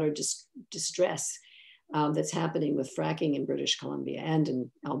the water distress that's happening with fracking in British Columbia and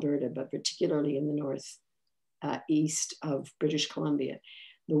in Alberta, but particularly in the north east of British Columbia.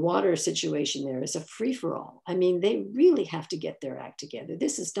 The water situation there is a free-for-all. I mean, they really have to get their act together.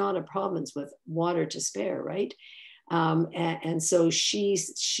 This is not a province with water to spare, right? And so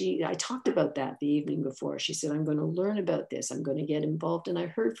I talked about that the evening before. She said, I'm going to learn about this. I'm going to get involved. And I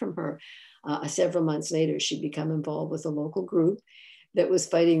heard from her several months later, she'd become involved with a local group that was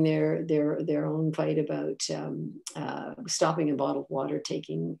fighting their own fight about stopping a bottled water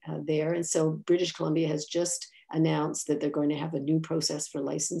taking there. And so British Columbia has just announced that they're going to have a new process for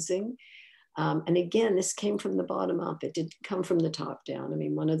licensing. And again, this came from the bottom up. It didn't come from the top down. I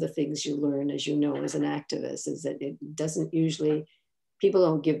mean, one of the things you learn, as you know, as an activist, is that it doesn't usually, people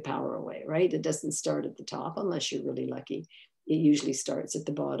don't give power away, right? It doesn't start at the top unless you're really lucky. It usually starts at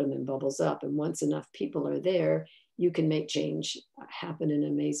the bottom and bubbles up. And once enough people are there, you can make change happen in an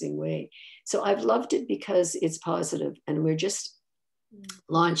amazing way. So I've loved it because it's positive, and we're just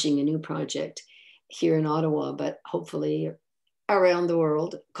launching a new project here in Ottawa, but hopefully around the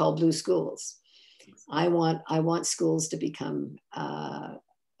world, called Blue Schools. I want schools to become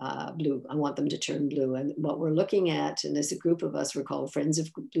blue. I want them to turn blue. And what we're looking at, and there's a group of us, we're called Friends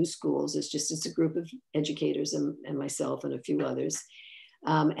of Blue Schools. It's a group of educators and myself and a few others.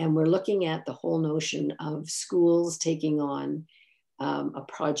 And we're looking at the whole notion of schools taking on a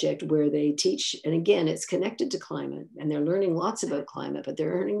project where they teach, and again, it's connected to climate, and they're learning lots about climate, but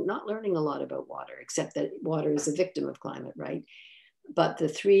they're not learning a lot about water, except that water is a victim of climate, right? But the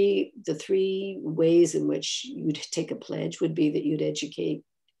three ways in which you'd take a pledge would be that you'd educate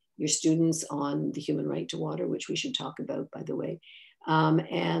your students on the human right to water, which we should talk about, by the way,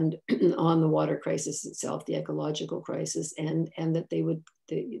 and on the water crisis itself, the ecological crisis, and that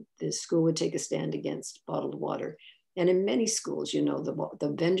the school would take a stand against bottled water. And in many schools, you know,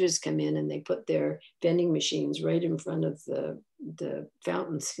 the vendors come in and they put their vending machines right in front of the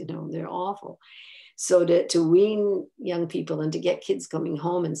fountains, you know, they're awful. So to wean young people and to get kids coming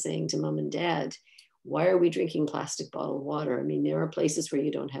home and saying to mom and dad, why are we drinking plastic bottled water? I mean, there are places where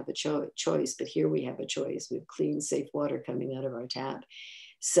you don't have a choice, but here we have a choice. We have clean, safe water coming out of our tap.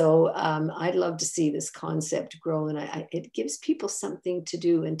 So I'd love to see this concept grow, and it gives people something to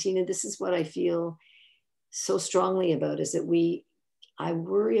do. And Tina, this is what I feel so strongly about, is that I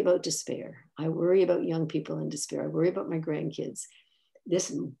worry about despair. I worry about young people in despair. I worry about my grandkids.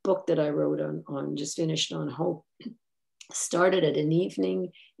 This book that I wrote just finished on hope, started at an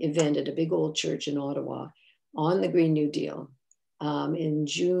evening event at a big old church in Ottawa on the Green New Deal in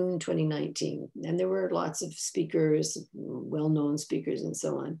June 2019. And there were lots of speakers, well-known speakers and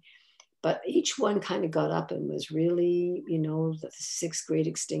so on. But each one kind of got up and was really, you know, the sixth great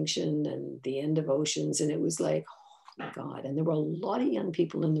extinction and the end of oceans. And it was like, oh my God. And there were a lot of young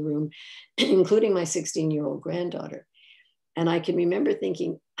people in the room, including my 16-year-old granddaughter. And I can remember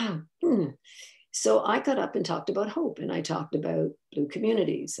thinking, So I got up and talked about hope, and I talked about blue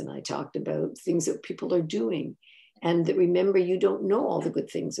communities, and I talked about things that people are doing. And that, remember, you don't know all the good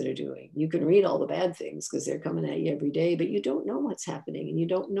things that are doing. You can read all the bad things because they're coming at you every day, but you don't know what's happening, and you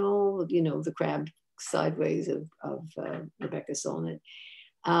don't know, you know, the crab sideways of Rebecca Solnit.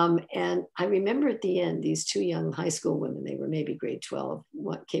 And I remember at the end, these two young high school women, they were maybe grade 12,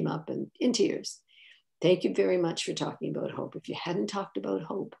 came up and in tears. Thank you very much for talking about hope. If you hadn't talked about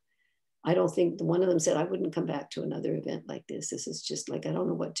hope, I don't think, one of them said, I wouldn't come back to another event like this. This is just like, I don't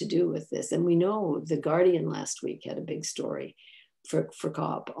know what to do with this. And we know The Guardian last week had a big story for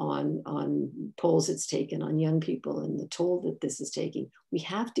COP, on polls it's taken on young people and the toll that this is taking. We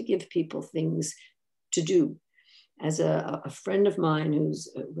have to give people things to do. As a friend of mine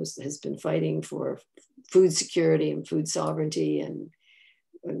has been fighting for food security and food sovereignty and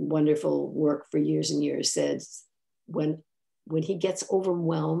wonderful work for years and years, says when he gets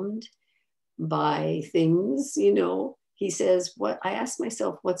overwhelmed by things, you know, he says, I ask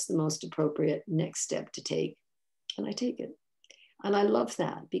myself, what's the most appropriate next step to take? And I take it. And I love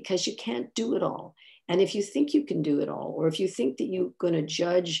that, because you can't do it all. And if you think you can do it all, or if you think that you're going to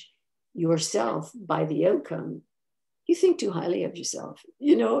judge yourself by the outcome, you think too highly of yourself.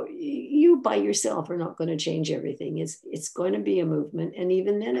 You know, you by yourself are not going to change everything. It's going to be a movement. And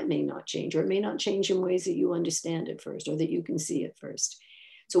even then it may not change, or it may not change in ways that you understand it first, or that you can see it first.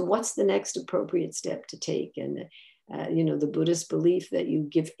 So what's the next appropriate step to take? And, you know, the Buddhist belief that you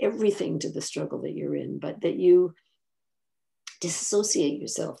give everything to the struggle that you're in, but that you disassociate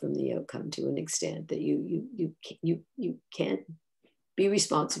yourself from the outcome to an extent that you can't be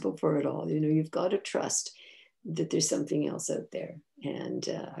responsible for it all. You know, you've got to trust that there's something else out there, and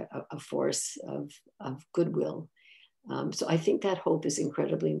a force of goodwill. So I think that hope is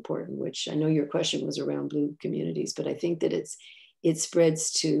incredibly important, which I know your question was around blue communities, but I think that it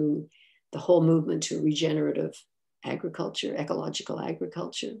spreads to the whole movement to regenerative agriculture, ecological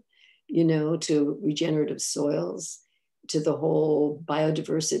agriculture, you know, to regenerative soils, to the whole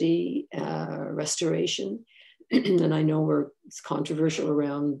biodiversity restoration. And I know it's controversial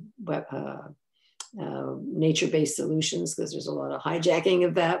around nature-based solutions, because there's a lot of hijacking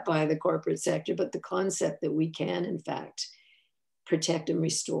of that by the corporate sector, but the concept that we can, in fact, protect and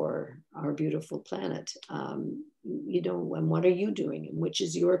restore our beautiful planet. You know, and what are you doing, and which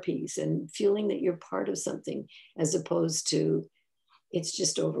is your piece, and feeling that you're part of something, as opposed to it's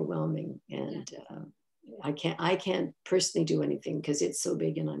just overwhelming. And I can't personally do anything because it's so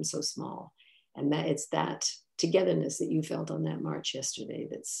big and I'm so small. And that it's that togetherness that you felt on that march yesterday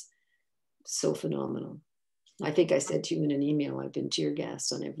that's so phenomenal. I think I said to you in an email, I've been tear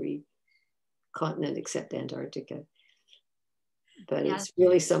gassed on every continent except Antarctica. But it's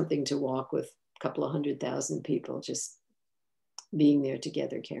really something to walk with a couple of 100,000 people just being there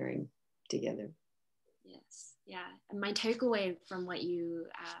together, caring together. Yes, yeah. And my takeaway from what you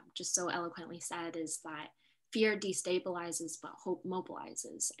just so eloquently said is that fear destabilizes, but hope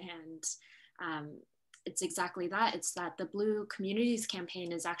mobilizes. And it's exactly that. It's that the Blue Communities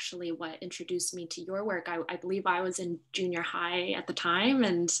campaign is actually what introduced me to your work. I believe I was in junior high at the time,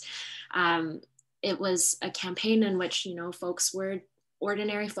 and it was a campaign in which, you know,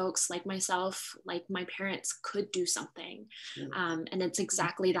 ordinary folks like myself, like my parents, could do something. And it's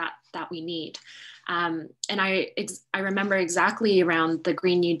exactly that we need. And I remember exactly around the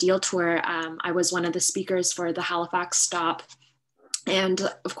Green New Deal tour, I was one of the speakers for the Halifax stop. And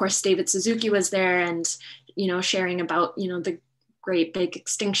of course, David Suzuki was there, and, you know, sharing about, you know, the great big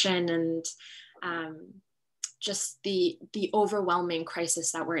extinction and just the overwhelming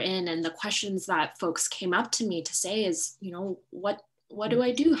crisis that we're in. And the questions that folks came up to me to say is, you know, what do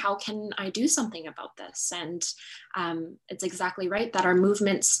I do? How can I do something about this? And it's exactly right that our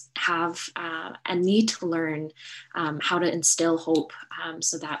movements have a need to learn how to instill hope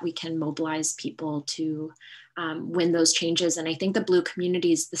so that we can mobilize people to win those changes. And I think the Blue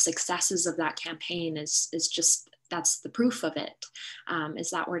Communities, the successes of that campaign is just, that's the proof of it, is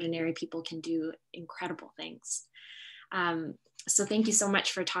that ordinary people can do incredible things. So thank you so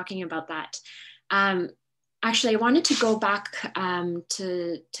much for talking about that. Actually, I wanted to go back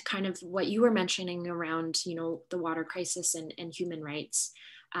to kind of what you were mentioning around, you know, the water crisis and human rights,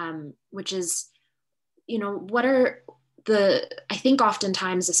 which is, you know, what are I think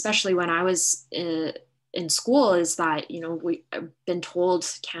oftentimes, especially when I was in school, is that, you know, we've been told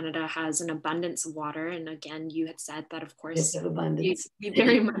Canada has an abundance of water. And again, you had said that, of course, we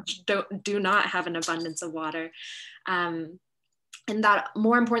very much do not have an abundance of water. And that,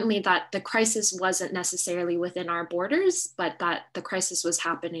 more importantly, that the crisis wasn't necessarily within our borders, but that the crisis was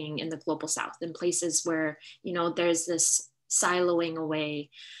happening in the global south, in places where, you know, there's this siloing away.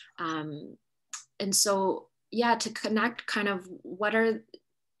 And so, yeah, to connect kind of what are,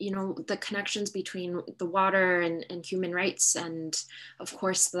 you know, the connections between the water and human rights, and of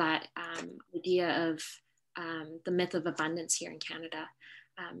course that idea of the myth of abundance here in Canada.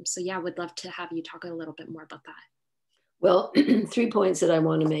 So yeah, would love to have you talk a little bit more about that. Well, 3 points that I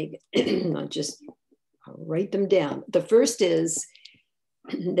want to make. I'll write them down. The first is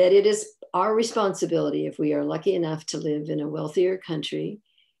that it is our responsibility, if we are lucky enough to live in a wealthier country,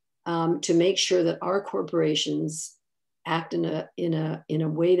 to make sure that our corporations act in a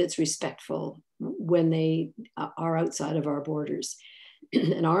way that's respectful when they are outside of our borders.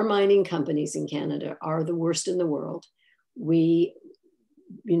 And our mining companies in Canada are the worst in the world. We,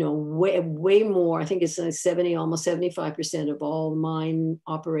 way more, I think it's like 70, almost 75% of all mine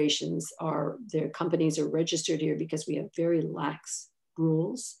operations their companies are registered here because we have very lax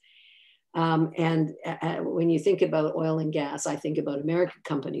rules. And when you think about oil and gas, I think about American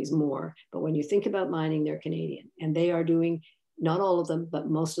companies more, but when you think about mining, they're Canadian, and they are doing, not all of them, but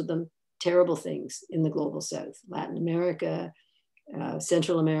most of them, terrible things in the global South, Latin America,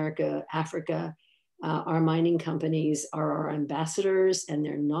 Central America, Africa. Our mining companies are our ambassadors, and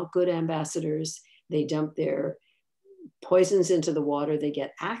they're not good ambassadors. They dump their poisons into the water. They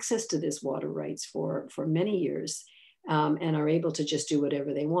get access to this water rights for many years. And are able to just do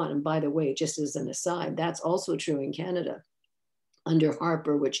whatever they want. And by the way, just as an aside, that's also true in Canada. Under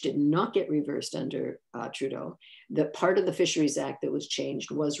Harper, which did not get reversed under Trudeau, the part of the Fisheries Act that was changed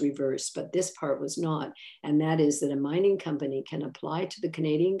was reversed, but this part was not. And that is that a mining company can apply to the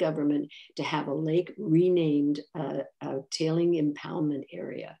Canadian government to have a lake renamed a tailing impoundment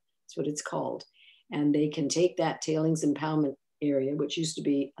area. That's what it's called. And they can take that tailings impoundment area, which used to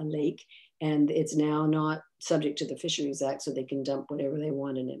be a lake, and it's now not subject to the Fisheries Act, so they can dump whatever they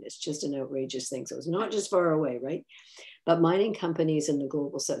want in it. It's just an outrageous thing. So it's not just far away, right? But mining companies in the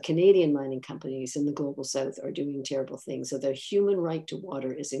global South, Canadian mining companies in the global South are doing terrible things. So the human right to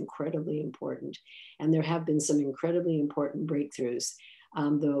water is incredibly important. And there have been some incredibly important breakthroughs.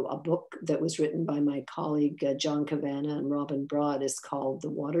 A book that was written by my colleague, John Cavanagh and Robin Broad, is called The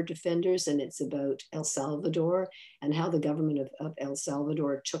Water Defenders, and it's about El Salvador and how the government of El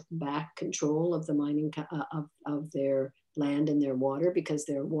Salvador took back control of the mining of their land and their water, because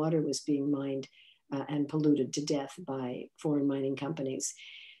their water was being mined and polluted to death by foreign mining companies.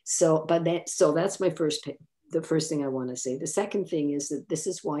 So that's the first thing I want to say. The second thing is that this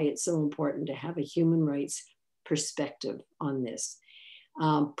is why it's so important to have a human rights perspective on this.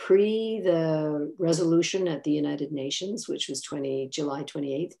 Pre the resolution at the United Nations, which was July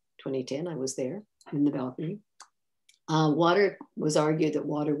 28th, 2010, I was there in the balcony. Water was argued that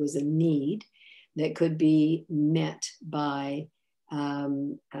water was a need that could be met by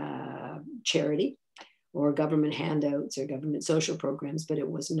charity or government handouts or government social programs, but it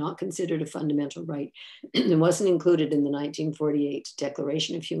was not considered a fundamental right. It wasn't included in the 1948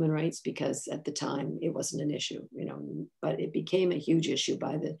 Declaration of Human Rights because at the time it wasn't an issue, but it became a huge issue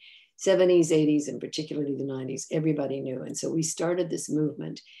by the 70s, 80s, and particularly the 90s. Everybody knew. And so we started this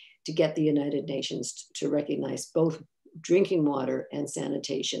movement to get the United Nations to recognize both drinking water and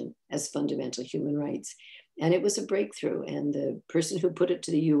sanitation as fundamental human rights. And it was a breakthrough. And the person who put it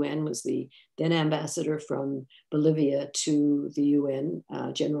to the UN was the then ambassador from Bolivia to the UN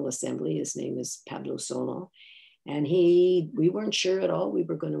General Assembly. His name is Pablo Solon. And we weren't sure at all we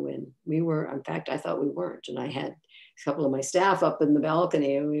were going to win. In fact, I thought we weren't. And I had a couple of my staff up in the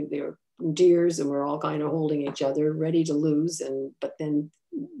balcony, and they were deers, and we're all kind of holding each other, ready to lose, but then,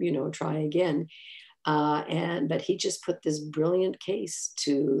 try again. But he just put this brilliant case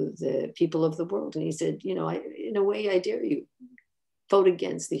to the people of the world. And he said, in a way, I dare you, vote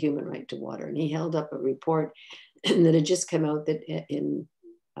against the human right to water. And he held up a report that had just come out that in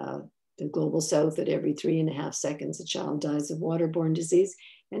the global South, that every 3.5 seconds, a child dies of waterborne disease.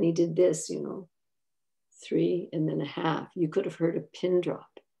 And he did this, 3 and then a half. You could have heard a pin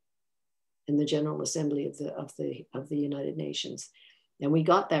drop in the General Assembly of the United Nations. And we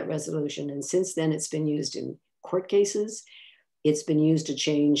got that resolution. And since then, it's been used in court cases. It's been used to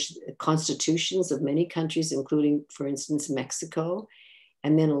change constitutions of many countries, including, for instance, Mexico.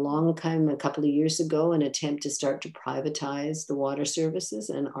 And then a couple of years ago, an attempt to start to privatize the water services.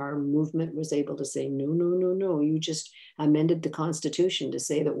 And our movement was able to say, no, no, no, no. You just amended the Constitution to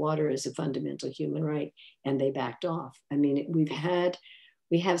say that water is a fundamental human right. And they backed off. I mean,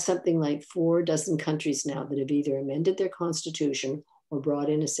 we have something like 4 dozen countries now that have either amended their Constitution or brought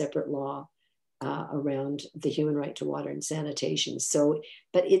in a separate law around the human right to water and sanitation. So,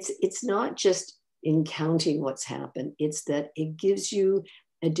 but it's not just in counting what's happened, it's that it gives you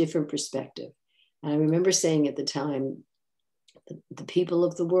a different perspective. And I remember saying at the time, the people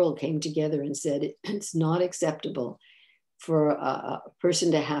of the world came together and said, it's not acceptable for a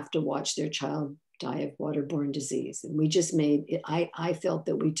person to have to watch their child die of waterborne disease. And we just I felt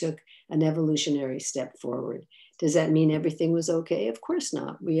that we took an evolutionary step forward. Does that mean everything was okay? Of course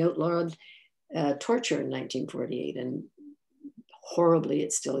not. We outlawed torture in 1948, and horribly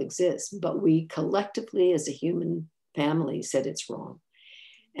it still exists. But we collectively as a human family said it's wrong.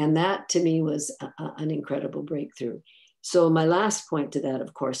 And that to me was an incredible breakthrough. So my last point to that,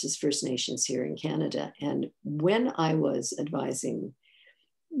 of course, is First Nations here in Canada. And when I was advising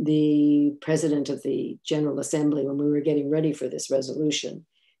the president of the General Assembly, when we were getting ready for this resolution,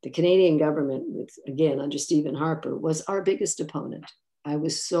 the Canadian government, with, again, under Stephen Harper, was our biggest opponent. I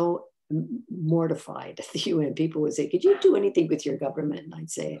was so mortified at the UN. People would say, could you do anything with your government? And I'd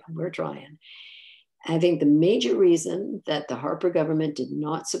say, we're trying. I think the major reason that the Harper government did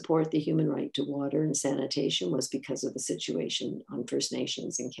not support the human right to water and sanitation was because of the situation on First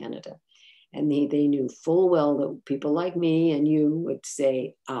Nations in Canada. And they knew full well that people like me and you would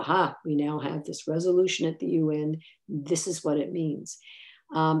say, aha, we now have this resolution at the UN. This is what it means.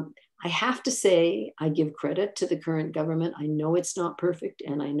 I have to say, I give credit to the current government. I know it's not perfect,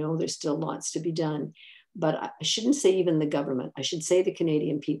 and I know there's still lots to be done. But I shouldn't say even the government. I should say the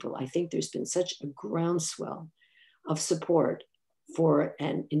Canadian people. I think there's been such a groundswell of support for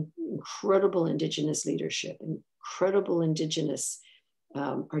an incredible Indigenous leadership, incredible Indigenous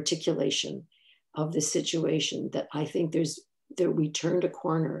articulation of the situation, that I think that we turned a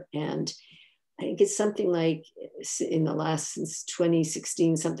corner. And I think it's something like, in the last, since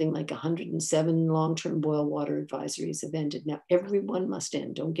 2016, something like 107 long-term boil water advisories have ended. Now, everyone must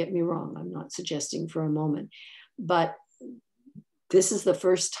end. Don't get me wrong. I'm not suggesting for a moment. But this is the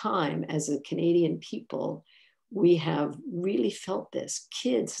first time as a Canadian people, we have really felt this.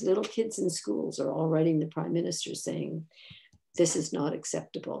 Kids, little kids in schools are all writing the Prime Minister saying, this is not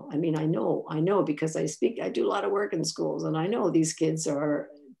acceptable. I mean, I know because I do a lot of work in schools, and I know these kids they're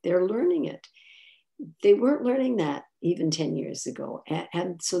learning it. They weren't learning that even 10 years ago.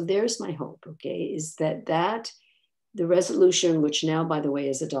 And so there's my hope, okay, is that the resolution, which now, by the way,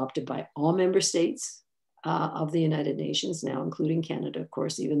 is adopted by all member states of the United Nations now, including Canada, of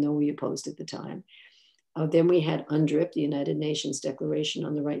course, even though we opposed at the time. Then we had UNDRIP, the United Nations Declaration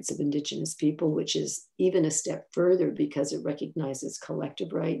on the Rights of Indigenous People, which is even a step further because it recognizes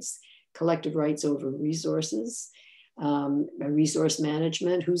collective rights over resources. Resource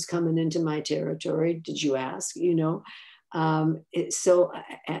management, who's coming into my territory, did you ask, and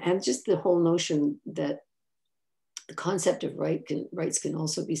just the whole notion that the concept of rights can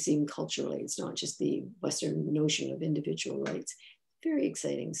also be seen culturally. It's not just the Western notion of individual rights. Very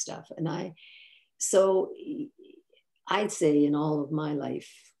exciting stuff. And so I'd say in all of my life,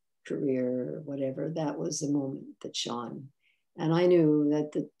 career, whatever, that was a moment that shone. And I knew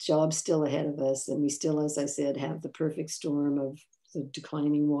that the job's still ahead of us, and we still, as I said, have the perfect storm of the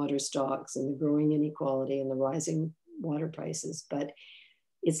declining water stocks and the growing inequality and the rising water prices. But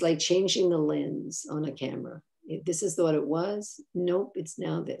it's like changing the lens on a camera. This is what it was. Nope, it's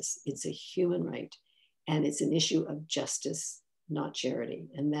now this. It's a human right, and it's an issue of justice, not charity.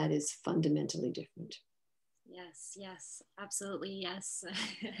 And that is fundamentally different. Yes, absolutely, yes.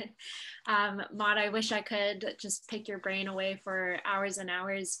 Maude, I wish I could just pick your brain away for hours and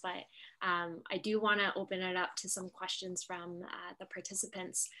hours, but I do want to open it up to some questions from the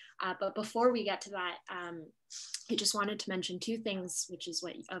participants. But before we get to that, I just wanted to mention two things, which is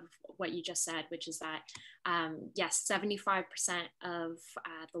what you just said, which is that, yes, 75% of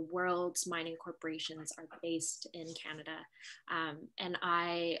the world's mining corporations are based in Canada. And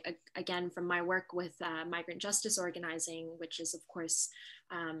I, again, from my work with migrant justice organizing, which is, of course,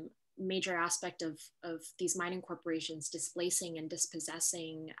 major aspect of these mining corporations displacing and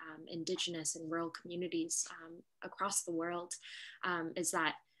dispossessing Indigenous and rural communities across the world, is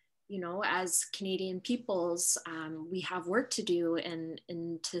that, as Canadian peoples, we have work to do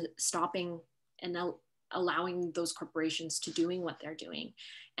into stopping and allowing those corporations to doing what they're doing.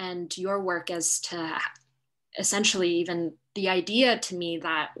 And your work as to essentially, even the idea to me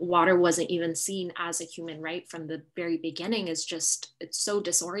that water wasn't even seen as a human right from the very beginning is just, it's so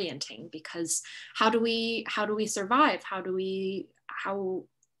disorienting, because how do we survive?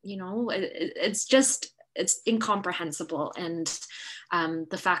 It's incomprehensible. And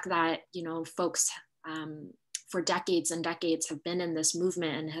the fact that, folks for decades and decades have been in this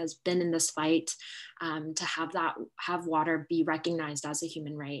movement and has been in this fight to have water be recognized as a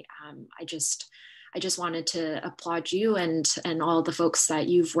human right. I just wanted to applaud you and all the folks that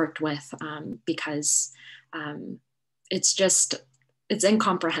you've worked with, because it's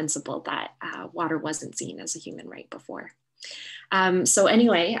incomprehensible that water wasn't seen as a human right before. So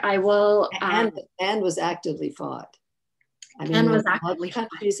anyway, I will. And was actively fought. I mean, there were other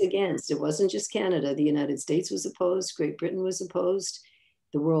countries against. It wasn't just Canada. The United States was opposed. Great Britain was opposed.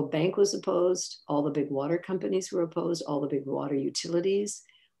 The World Bank was opposed. All the big water companies were opposed. All the big water utilities,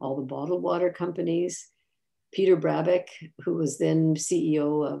 all the bottled water companies. Peter Brabeck, who was then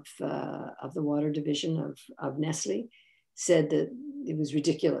CEO of the water division of Nestle, said that it was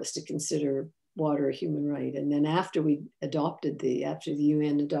ridiculous to consider water a human right. And then after the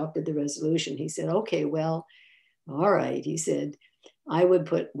UN adopted the resolution, he said, okay, well, all right. He said, I would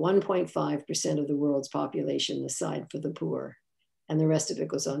put 1.5% of the world's population aside for the poor, and the rest of it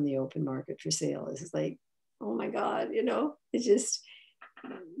goes on the open market for sale. It's like, oh my God, you know, it's just,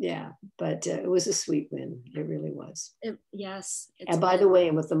 yeah, but it was a sweet win. It really was. Yes. And by the way,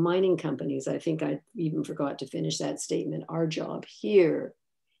 and with the mining companies, I think I even forgot to finish that statement. Our job here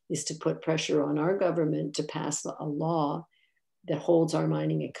is to put pressure on our government to pass a law that holds our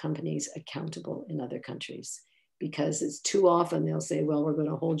mining companies accountable in other countries. Because it's too often they'll say, well, we're going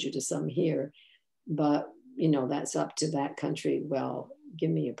to hold you to some here, but you know, that's up to that country. Well,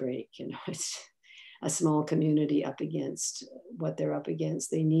 give me a break. You know, it's a small community up against what they're up against.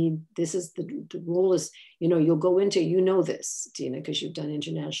 They need, this is the role is, you know, you'll go into, you know this, Tina, because you've done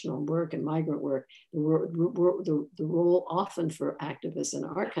international work and migrant work. The role often for activists in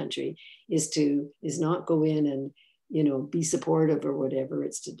our country is not go in and, you know, be supportive or whatever.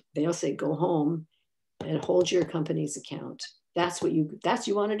 It's to, they'll say, go home and hold your company's account.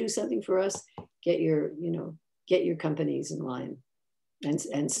 You want to do something for us, get your companies in line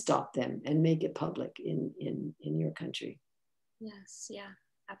and stop them and make it public in your country. Yes, yeah,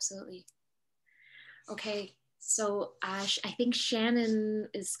 absolutely. Okay, so Ash, I think Shannon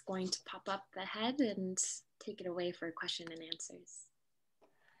is going to pop up ahead and take it away for question and answers.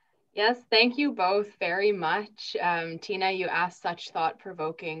 Yes, thank you both very much. Tina, you asked such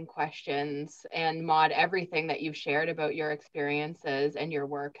thought-provoking questions, and Maude, everything that you've shared about your experiences and your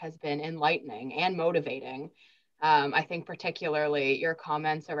work has been enlightening and motivating. I think particularly your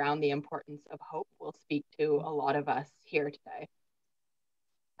comments around the importance of hope will speak to a lot of us here today.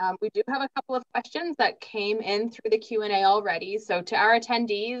 We do have a couple of questions that came in through the Q&A already. So to our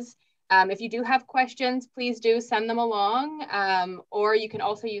attendees, if you do have questions, please do send them along, or you can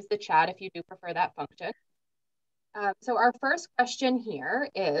also use the chat if you do prefer that function. So our first question here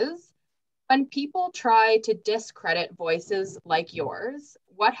is, when people try to discredit voices like yours,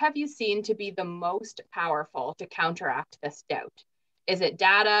 what have you seen to be the most powerful to counteract this doubt? Is it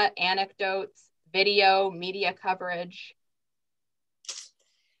data, anecdotes, video, media coverage?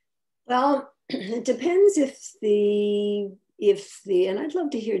 Well, it depends and I'd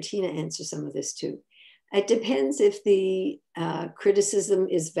love to hear Tina answer some of this too. It depends if the criticism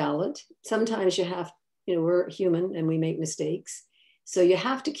is valid. Sometimes you have, you know, we're human and we make mistakes. So you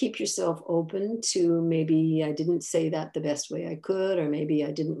have to keep yourself open to, maybe I didn't say that the best way I could, or maybe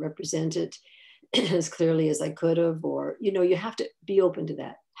I didn't represent it as clearly as I could have, or, you know, you have to be open to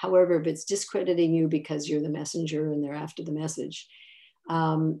that. However, if it's discrediting you because you're the messenger and they're after the message,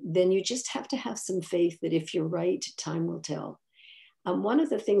 then you just have to have some faith that if you're right, time will tell. One of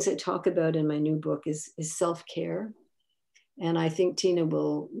the things I talk about in my new book is self-care. And I think Tina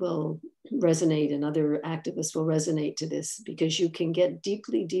will resonate, and other activists will resonate to this, because you can get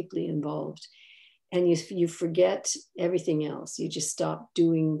deeply, deeply involved and you forget everything else. You just stop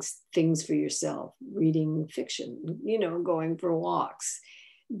doing things for yourself, reading fiction, you know, going for walks,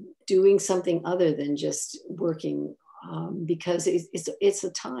 doing something other than just working. Because it's a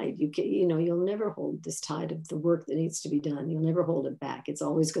tide. You'll never hold this tide of the work that needs to be done. You'll never hold it back. It's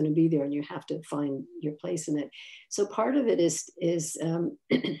always going to be there, and you have to find your place in it. So part of it is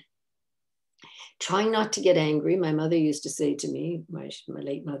trying not to get angry. My mother used to say to me, my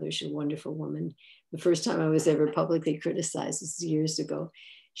late mother, she's a wonderful woman. The first time I was ever publicly criticized, this is years ago,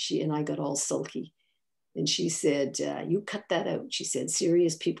 she and I got all sulky. And she said, you cut that out. She said,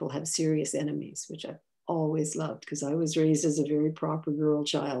 serious people have serious enemies, which I always loved, because I was raised as a very proper girl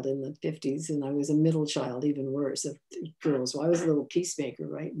child in the 50s, and I was a middle child, even worse, of girls. So I was a little peacemaker,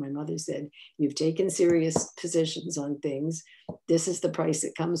 right? My mother said, you've taken serious positions on things. This is the price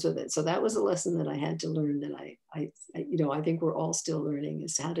that comes with it. So that was a lesson that I had to learn, that I think we're all still learning,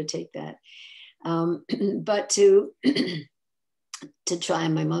 is how to take that. But to try,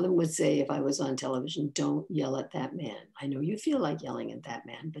 my mother would say, if I was on television, don't yell at that man. I know you feel like yelling at that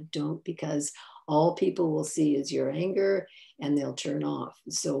man, but don't, because all people will see is your anger and they'll turn off.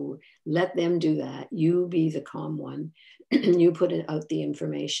 So let them do that. You be the calm one. You put out the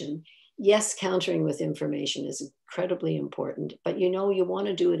information. Yes, countering with information is incredibly important, but you want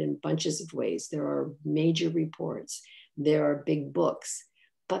to do it in bunches of ways. There are major reports, there are big books,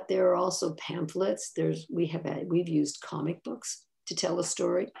 but there are also pamphlets. We've used comic books to tell a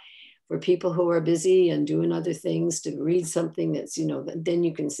story for people who are busy and doing other things, to read something that's, then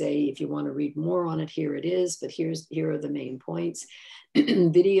you can say, if you want to read more on it, here it is, but here are the main points.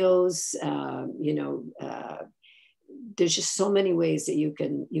 Videos, there's just so many ways that you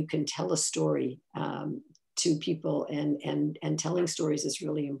can tell a story to people, and telling stories is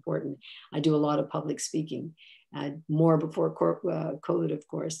really important. I do a lot of public speaking, more before COVID, of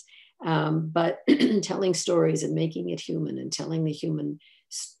course. But telling stories and making it human and telling the human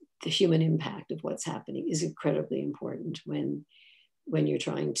impact of what's happening is incredibly important when you're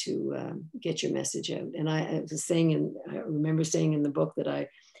trying to get your message out. And I was saying, and I remember saying in the book that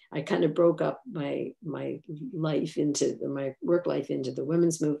I kind of broke up my life into my work life into the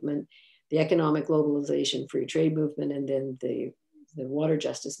women's movement, the economic globalization, free trade movement, and then the water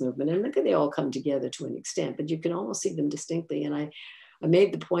justice movement. And they all come together to an extent, but you can almost see them distinctly. And I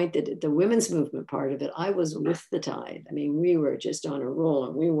made the point that the women's movement part of it, I was with the tide. I mean, we were just on a roll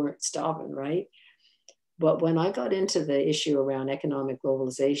and we weren't stopping, right? But when I got into the issue around economic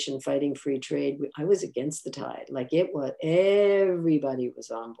globalization, fighting free trade, I was against the tide. Like everybody was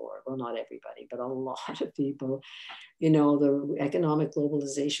on board. Well, not everybody, but a lot of people. You know, the economic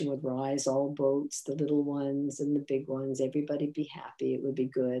globalization would rise, all boats, the little ones and the big ones, everybody be happy, it would be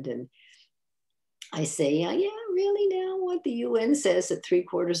good. And I say, yeah, really now what the UN says that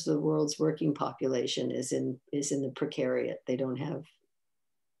 3/4 of the world's working population is in the precariat. They don't have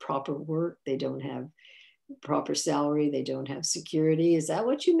proper work. They don't have proper salary. They don't have security. Is that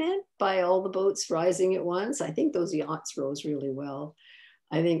what you meant by all the boats rising at once? I think those yachts rose really well.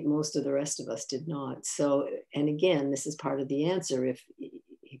 I think most of the rest of us did not. So, and again, this is part of the answer. If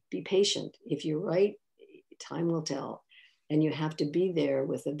be patient. If you're right, time will tell. And you have to be there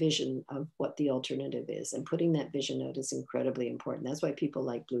with a vision of what the alternative is. And putting that vision out is incredibly important. That's why people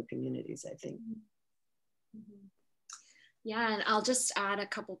like blue communities, I think. Yeah, and I'll just add a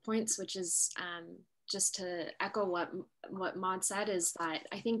couple points, which is just to echo what Maude said, is that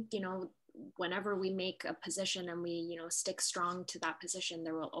I think, you know, whenever we make a position and we, you know, stick strong to that position,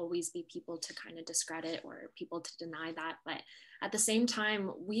 there will always be people to kind of discredit or people to deny that. But at the same time,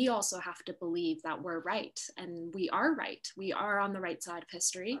 we also have to believe that we're right, and we are right. We are on the right side of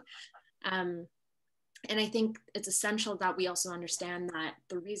history. And I think it's essential that we also understand that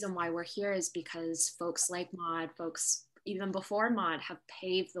the reason why we're here is because folks like Maude, folks even before Maude, have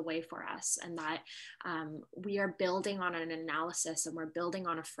paved the way for us, and that we are building on an analysis and we're building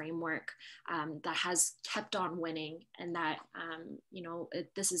on a framework that has kept on winning, and that, you know,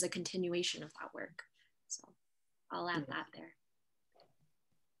 this is a continuation of that work. So I'll add that there.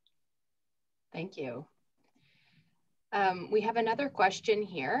 Thank you. We have another question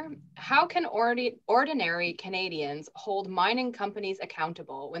here. How can ordinary Canadians hold mining companies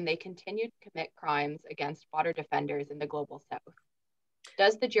accountable when they continue to commit crimes against water defenders in the global south?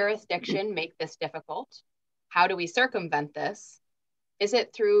 Does the jurisdiction make this difficult? How do we circumvent this? Is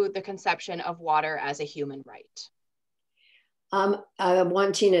it through the conception of water as a human right? I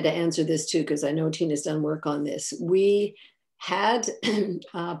want Tina to answer this too, because I know Tina's done work on this. We had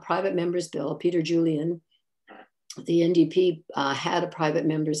a private members bill, Peter Julian, the NDP had a private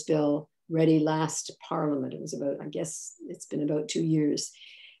members bill ready last Parliament. It was about, I guess it's been about 2 years.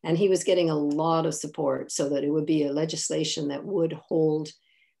 And he was getting a lot of support so that it would be a legislation that would hold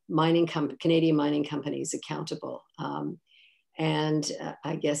Canadian mining companies accountable. And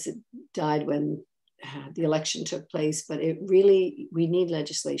I guess it died when the election took place, but it really, we need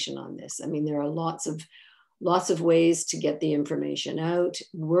legislation on this. I mean, there are lots of ways to get the information out.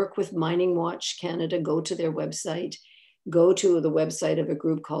 Work with Mining Watch Canada, go to their website, go to the website of a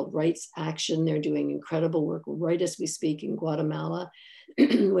group called Rights Action. They're doing incredible work right as we speak in Guatemala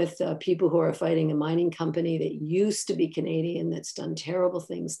with people who are fighting a mining company that used to be Canadian that's done terrible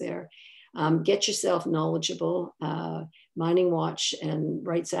things there. Get yourself knowledgeable. Mining Watch and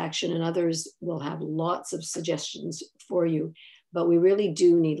Rights Action and others will have lots of suggestions for you. But we really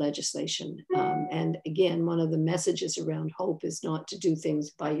do need legislation. And again, one of the messages around hope is not to do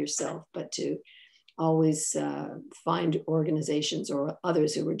things by yourself, but to always find organizations or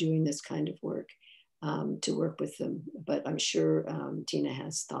others who are doing this kind of work to work with them. But I'm sure Tina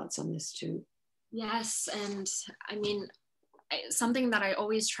has thoughts on this too. Yes, and I mean, something that I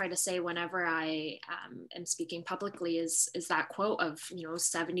always try to say whenever I am speaking publicly is that quote of, you know,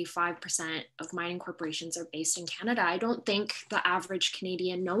 75% of mining corporations are based in Canada. I don't think the average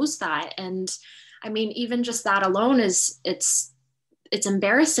Canadian knows that. And I mean, even just that alone it's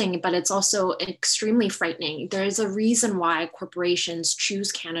embarrassing, but it's also extremely frightening. There is a reason why corporations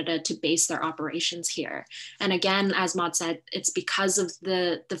choose Canada to base their operations here. And again, as Maude said, it's because of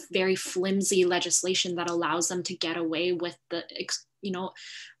the very flimsy legislation that allows them to get away with the, you know,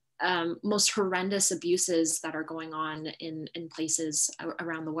 most horrendous abuses that are going on in places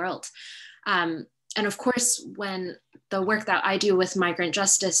around the world. And of course, when the work that I do with migrant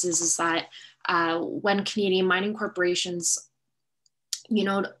justice is that when Canadian mining corporations, you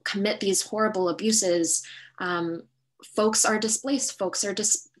know, commit these horrible abuses, folks are displaced, folks are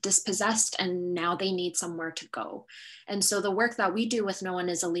dispossessed and now they need somewhere to go. And so the work that we do with No One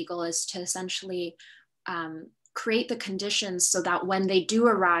is Illegal is to essentially create the conditions so that when they do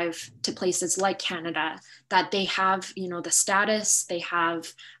arrive to places like Canada, that they have, you know, the status, they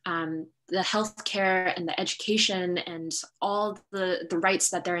have the healthcare and the education and all the rights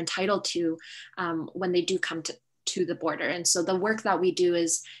that they're entitled to when they do come to the border. And so the work that we do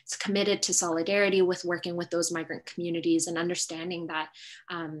is committed to solidarity with working with those migrant communities and understanding that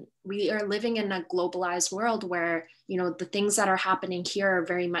we are living in a globalized world where, you know, the things that are happening here are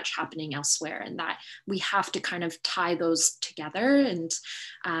very much happening elsewhere, and that we have to kind of tie those together and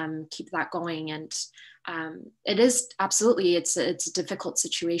keep that going. And it is absolutely, it's a difficult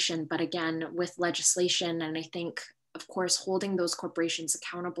situation, but again, with legislation, and I think, of course, holding those corporations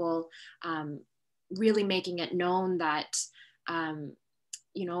accountable, really making it known that,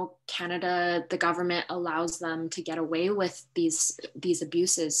 you know, Canada, the government allows them to get away with these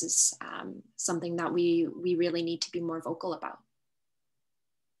abuses is something that we really need to be more vocal about.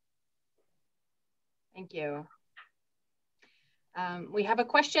 Thank you. We have a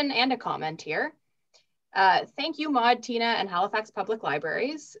question and a comment here. Thank you, Maude, Tina, and Halifax Public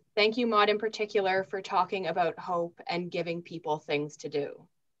Libraries. Thank you, Maude, in particular, for talking about hope and giving people things to do.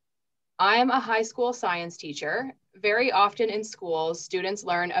 I'm a high school science teacher. Very often in schools, students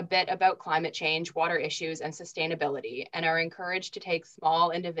learn a bit about climate change, water issues, and sustainability, and are encouraged to take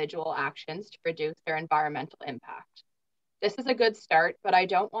small individual actions to reduce their environmental impact. This is a good start, but I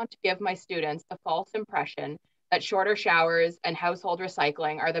don't want to give my students the false impression that shorter showers and household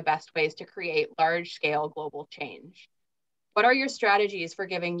recycling are the best ways to create large-scale global change. What are your strategies for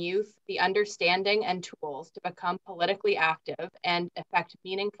giving youth the understanding and tools to become politically active and effect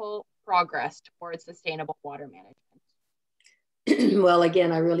meaningful progress towards sustainable water management? Well,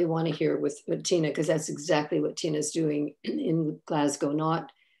 again, I really want to hear with Tina, because that's exactly what Tina's doing in Glasgow, not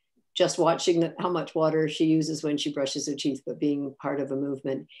just watching how much water she uses when she brushes her teeth, but being part of a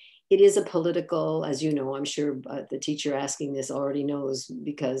movement. It is a political, as you know, I'm sure the teacher asking this already knows,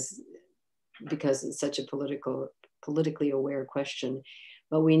 because it's such a politically aware question.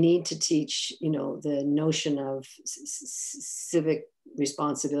 But we need to teach, you know, the notion of civic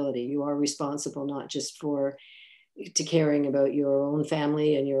responsibility. You are responsible not just to caring about your own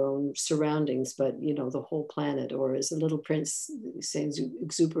family and your own surroundings, but, you know, the whole planet. Or as the Little Prince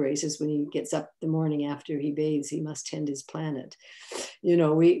Saint-Exupéry says, when he gets up the morning after he bathes, he must tend his planet. You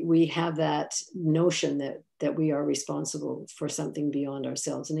know, we have that notion that we are responsible for something beyond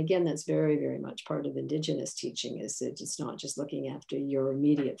ourselves. And again, that's very, very much part of Indigenous teaching, is that it's not just looking after your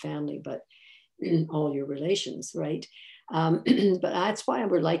immediate family, but all your relations, right? But that's why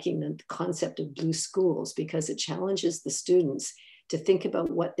we're liking the concept of blue schools, because it challenges the students to think about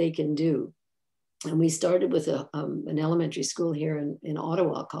what they can do. And we started with an elementary school here in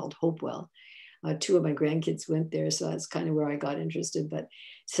Ottawa called Hopewell. Two of my grandkids went there, so that's kind of where I got interested. But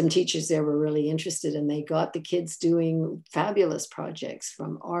some teachers there were really interested, and they got the kids doing fabulous projects,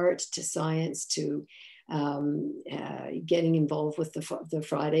 from art to science to getting involved with the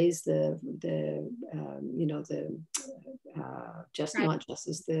Fridays,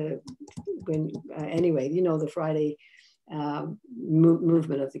 anyway, you know, the Friday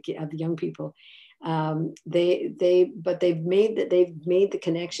movement of the young people. They've made the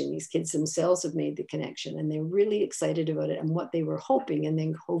connection. These kids themselves have made the connection, and they're really excited about it. And what they were hoping, and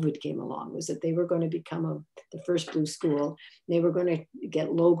then COVID came along, was that they were going to become the first blue school. They were going to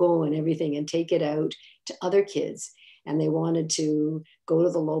get logo and everything and take it out to other kids. And they wanted to go to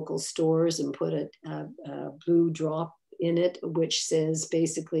the local stores and put a blue drop in it, which says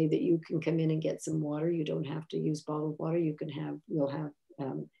basically that you can come in and get some water. You don't have to use bottled water. We'll have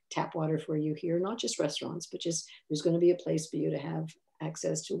tap water for you here, not just restaurants, but just there's going to be a place for you to have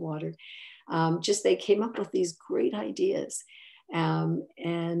access to water. Just they came up with these great ideas. So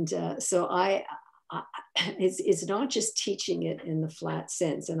it's not just teaching it in the flat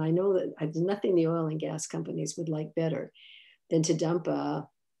sense. And I know that there's nothing the oil and gas companies would like better than to dump a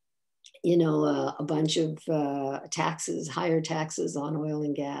bunch of higher taxes on oil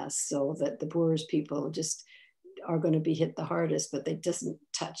and gas, so that the poorest people just are going to be hit the hardest, but they doesn't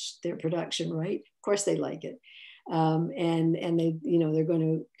touch their production, right? Of course they like it. And they, they're going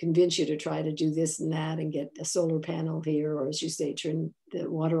to convince you to try to do this and that and get a solar panel here, or as you say, turn the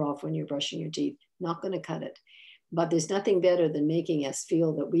water off when you're brushing your teeth. Not going to cut it. But there's nothing better than making us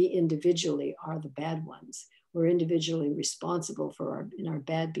feel that we individually are the bad ones. We're individually responsible for our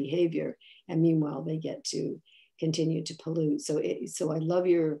bad behavior. And meanwhile, they get to continue to pollute. So I love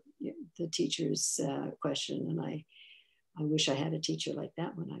the teacher's question. And I wish I had a teacher like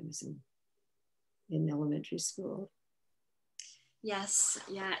that when I was in elementary school. Yes,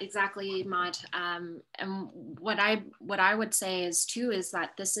 yeah, exactly, Maude. And what I would say is too is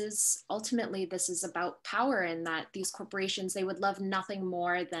that this is ultimately, this is about power, and that these corporations, they would love nothing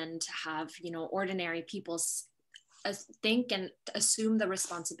more than to have, you know, ordinary people think and assume the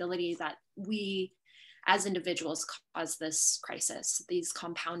responsibility that we as individuals cause this crisis, these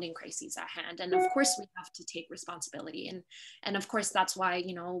compounding crises at hand. And of course we have to take responsibility. And of course that's why,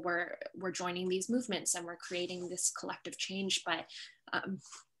 you know, we're joining these movements and we're creating this collective change. But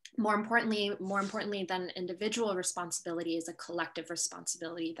more importantly than individual responsibility is a collective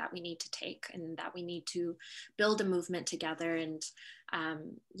responsibility that we need to take, and that we need to build a movement together. And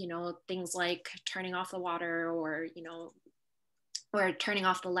you know, things like turning off the water, or, you know, or turning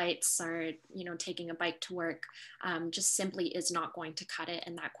off the lights, or, you know, taking a bike to work, just simply is not going to cut it.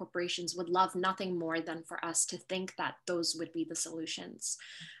 And that corporations would love nothing more than for us to think that those would be the solutions.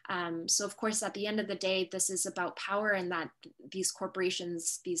 So of course, at the end of the day, this is about power, and that these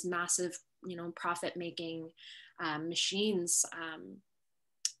corporations, these massive, you know, profit-making machines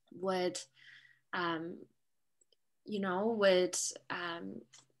would, you know, would,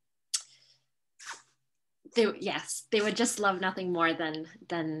 they would just love nothing more than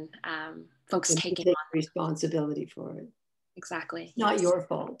folks taking on responsibility for it. Exactly. It's not your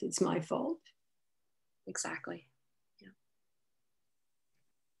fault, it's my fault. Exactly. Yeah.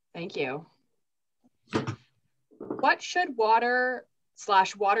 Thank you. What should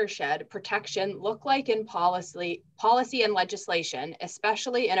water/watershed protection look like in policy and legislation,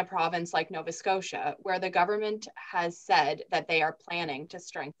 especially in a province like Nova Scotia, where the government has said that they are planning to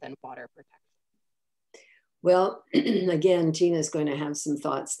strengthen water protection? Well, again, Tina's going to have some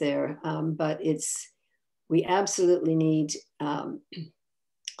thoughts there, but we absolutely need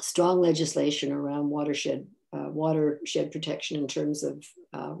strong legislation around watershed protection in terms of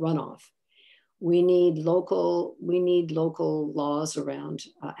runoff. We need local laws around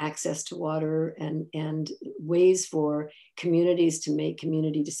access to water, and ways for communities to make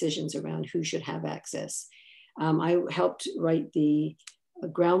community decisions around who should have access. I helped write the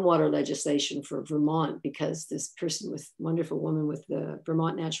groundwater legislation for Vermont, because this wonderful woman with the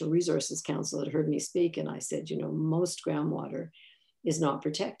Vermont Natural Resources Council had heard me speak, and I said, you know, most groundwater is not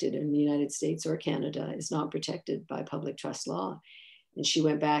protected in the United States or Canada, is not protected by public trust law. And she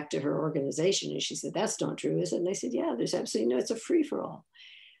went back to her organization and she said, that's not true, is it? And they said, yeah, there's absolutely no, it's a free-for-all.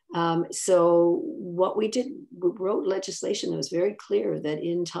 So what we did, we wrote legislation that was very clear that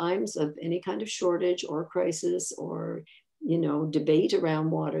in times of any kind of shortage or crisis, or, you know, debate around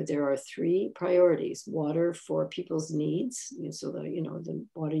water, there are three priorities: water for people's needs, so the, you know, the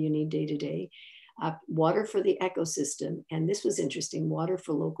water you need day to day, water for the ecosystem, and this was interesting, water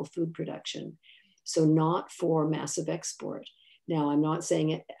for local food production, so not for massive export. Now, I'm not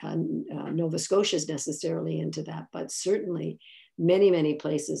saying Nova Scotia is necessarily into that, but certainly many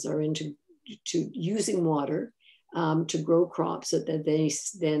places are into using water to grow crops that they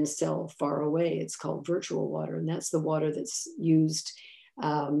then sell far away. It's called virtual water, and that's the water that's used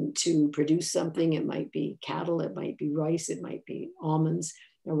to produce something. It might be cattle, it might be rice, it might be almonds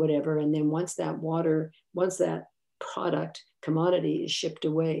or whatever. And then once that product commodity is shipped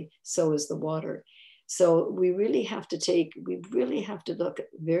away, so is the water. So we really have to look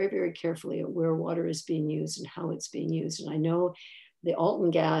very, very carefully at where water is being used and how it's being used. And I know the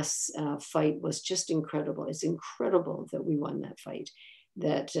Alton Gas fight was just incredible. It's incredible that we won that fight,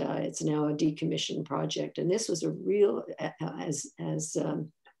 that it's now a decommissioned project. And this was a real, as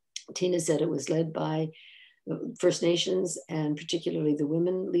Tina said, it was led by First Nations and particularly the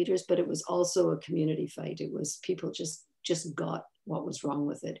women leaders, but it was also a community fight. It was people just got what was wrong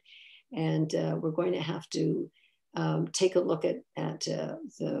with it. And we're going to have to take a look at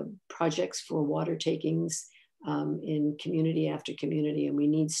the projects for water takings in community after community. And we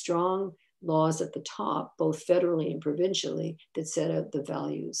need strong laws at the top, both federally and provincially, that set out the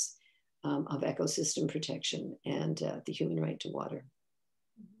values of ecosystem protection and the human right to water.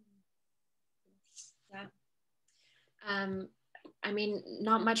 Yeah. I mean,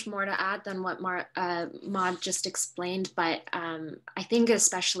 not much more to add than what Maude just explained, but I think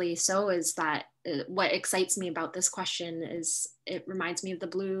especially so is that what excites me about this question is it reminds me of the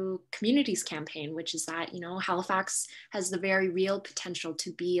Blue Communities campaign, which is that, you know, Halifax has the very real potential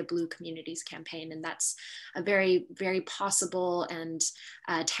to be a Blue Communities campaign. And that's a very, very possible and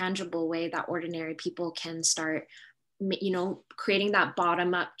tangible way that ordinary people can start, you know, creating that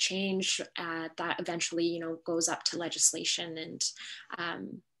bottom-up change that eventually, you know, goes up to legislation.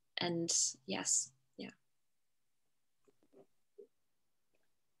 And yes, yeah.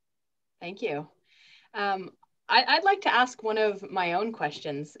 Thank you. I'd like to ask one of my own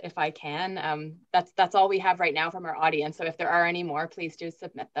questions if I can. That's all we have right now from our audience. So if there are any more, please do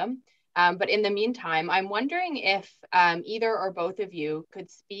submit them. But in the meantime, I'm wondering if either or both of you could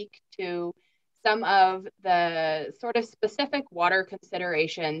speak to some of the sort of specific water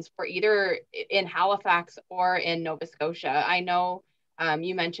considerations for either in Halifax or in Nova Scotia. I know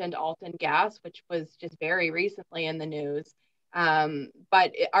you mentioned Alton Gas, which was just very recently in the news.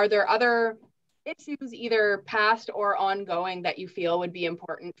 But are there other issues, either past or ongoing, that you feel would be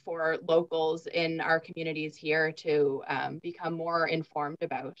important for locals in our communities here to become more informed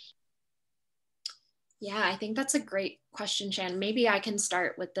about? Yeah, I think that's a great question, Shan. Maybe I can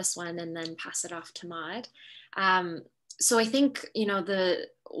start with this one and then pass it off to Maude. So I think,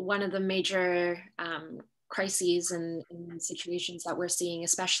 one of the major crises and situations that we're seeing,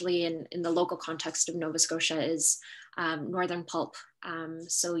 especially in the local context of Nova Scotia, is northern pulp.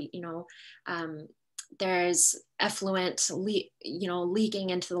 There's effluent leaking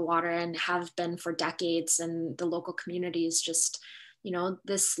into the water and have been for decades, and the local communities just,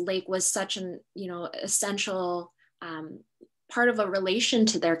 this lake was such an essential part of a relation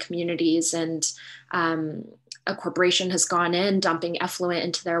to their communities, and a corporation has gone in dumping effluent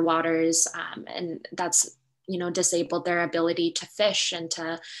into their waters, and that's disabled their ability to fish and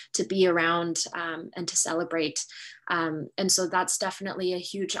to be around and to celebrate. And so that's definitely a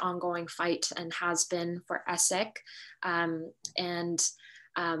huge ongoing fight and has been for ESSEC.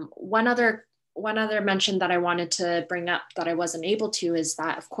 One other mention that I wanted to bring up that I wasn't able to is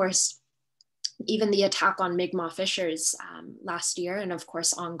that, of course, even the attack on Mi'kmaq fishers last year, and of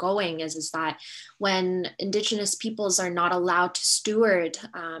course ongoing, is that when Indigenous peoples are not allowed to steward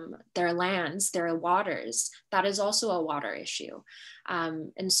their lands, their waters, that is also a water issue.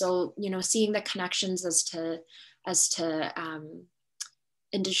 And so, seeing the connections as to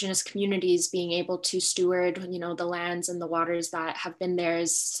Indigenous communities being able to steward, the lands and the waters that have been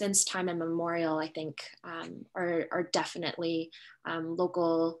theirs since time immemorial, I think are definitely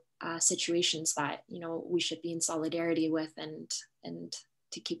local situations that we should be in solidarity with and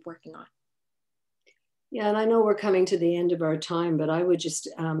to keep working on. Yeah, and I know we're coming to the end of our time, but I would just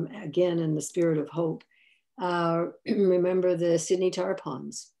again, in the spirit of hope, remember the Sydney tar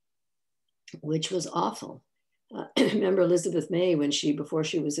ponds, which was awful. Remember Elizabeth May, before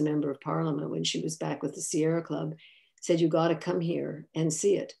she was a member of Parliament, when she was back with the Sierra Club, said, "You got to come here and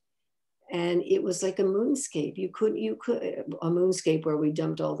see it." And it was like a moonscape. You could a moonscape where we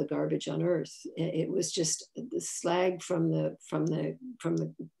dumped all the garbage on Earth. It was just the slag from the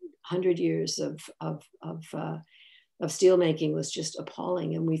 100 years of steelmaking was just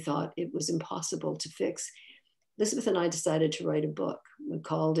appalling, and we thought it was impossible to fix. Elizabeth and I decided to write a book. We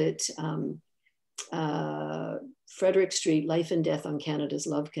called it Frederick Street, Life and Death on Canada's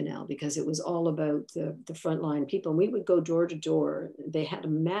Love Canal, because it was all about the frontline people. And we would go door to door. They had a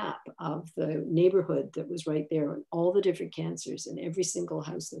map of the neighborhood that was right there, and all the different cancers, and every single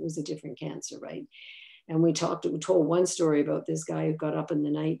house that was a different cancer, right? And we told one story about this guy who got up in the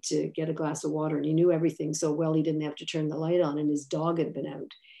night to get a glass of water, and he knew everything so well he didn't have to turn the light on, and his dog had been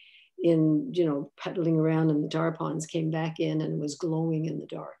out pedaling around in the tar ponds, came back in and was glowing in the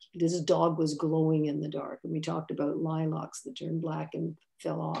dark. This dog was glowing in the dark. And we talked about lilacs that turned black and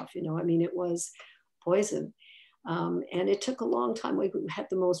fell off. It was poison. And it took a long time. We had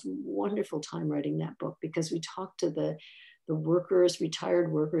the most wonderful time writing that book, because we talked to the workers,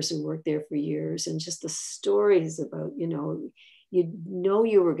 retired workers who worked there for years, and just the stories about,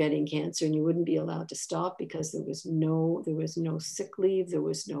 you were getting cancer and you wouldn't be allowed to stop because there was no sick leave, there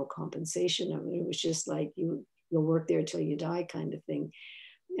was no compensation. It was just like you'll work there till you die kind of thing.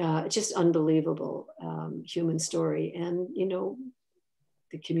 Just unbelievable human story. And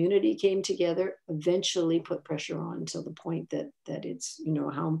the community came together, eventually put pressure on to the point that it's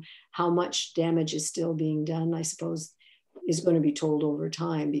how much damage is still being done, I suppose, is going to be told over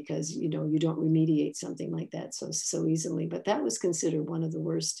time, because you don't remediate something like that so easily. But that was considered one of the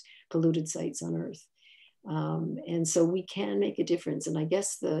worst polluted sites on Earth, and so we can make a difference. And I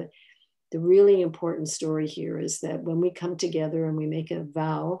guess the really important story here is that when we come together and we make a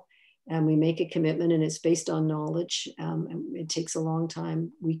vow and we make a commitment, and it's based on knowledge, and it takes a long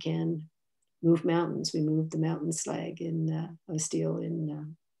time, we can move mountains. We moved the mountain slag of steel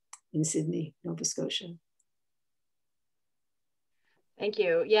in Sydney, Nova Scotia. Thank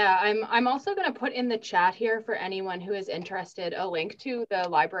you. Yeah, I'm also going to put in the chat here, for anyone who is interested, a link to the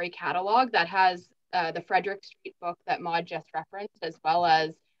library catalog that has the Frederick Street book that Maude just referenced, as well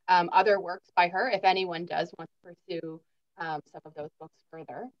as other works by her, if anyone does want to pursue some of those books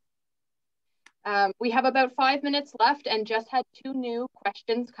further. We have about 5 minutes left and just had 2 new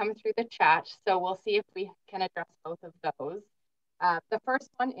questions come through the chat, so we'll see if we can address both of those. The first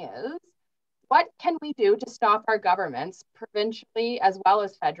one is, what can we do to stop our governments, provincially as well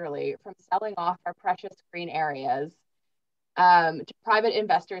as federally, from selling off our precious green areas to private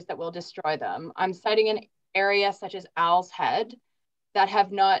investors that will destroy them? I'm citing an area such as Owl's Head that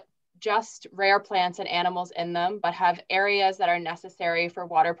have not just rare plants and animals in them, but have areas that are necessary for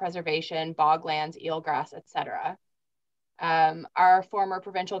water preservation, boglands, eelgrass, etc. Our former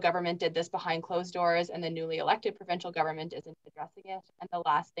provincial government did this behind closed doors, and the newly elected provincial government isn't addressing it. And the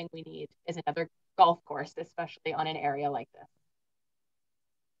last thing we need is another golf course, especially on an area like this.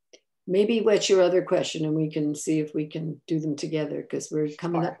 Maybe what's your other question, and we can see if we can do them together, because we're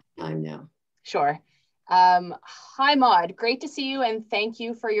coming up to time now. Sure. Hi, Maude. Great to see you, and thank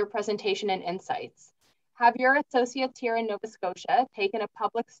you for your presentation and insights. Have your associates here in Nova Scotia taken a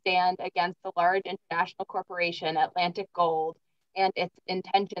public stand against the large international corporation Atlantic Gold and its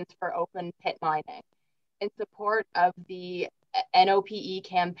intentions for open pit mining in support of the NOPE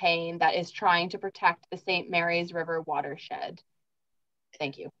campaign that is trying to protect the St. Mary's River watershed?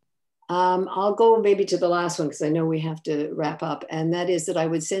 Thank you. I'll go maybe to the last one, because I know we have to wrap up. And that is that I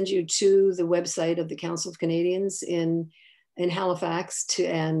would send you to the website of the Council of Canadians in Halifax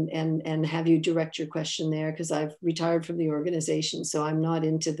and have you direct your question there, because I've retired from the organization, so I'm not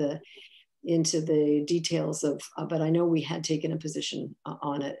into the details of, but I know we had taken a position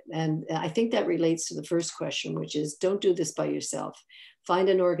on it. And I think that relates to the first question, which is, don't do this by yourself. Find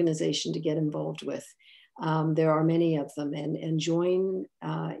an organization to get involved with. There are many of them, and join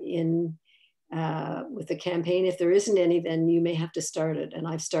in with the campaign. If there isn't any, then you may have to start it. And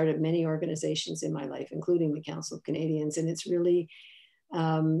I've started many organizations in my life, including the Council of Canadians. And it's really,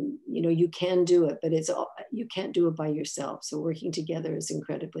 you know, you can do it, but you can't do it by yourself. So working together is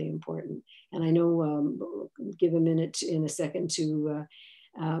incredibly important. And I know, we'll give a minute in a second to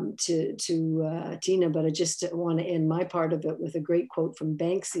Tina, but I just want to end my part of it with a great quote from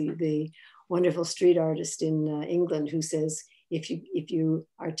Banksy, the wonderful street artist in England, who says, if you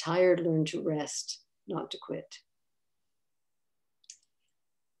are tired, learn to rest, not to quit.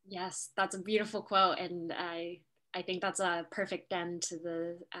 Yes, that's a beautiful quote, and I think that's a perfect end to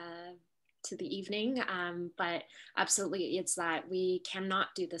the evening. But absolutely, it's that we cannot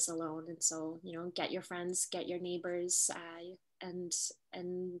do this alone, and so, you know, get your friends, get your neighbors, and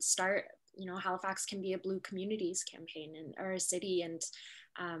start. You know, Halifax can be a Blue Communities campaign or a city, and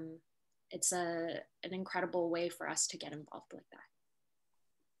it's an incredible way for us to get involved with that.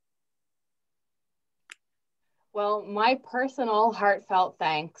 Well, my personal heartfelt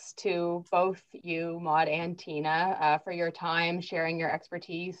thanks to both you, Maude and Tina, for your time, sharing your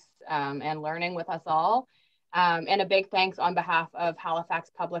expertise and learning with us all. And a big thanks on behalf of Halifax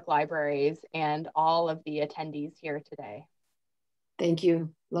Public Libraries and all of the attendees here today. Thank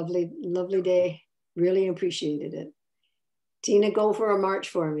you. Lovely, lovely day. Really appreciated it. Tina, go for a march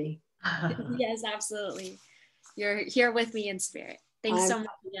for me. Yes, absolutely. You're here with me in spirit. Thanks so much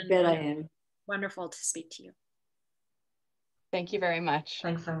again. I bet I am. Wonderful to speak to you. Thank you very much.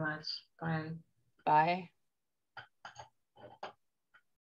 Thanks so much. Bye. Bye.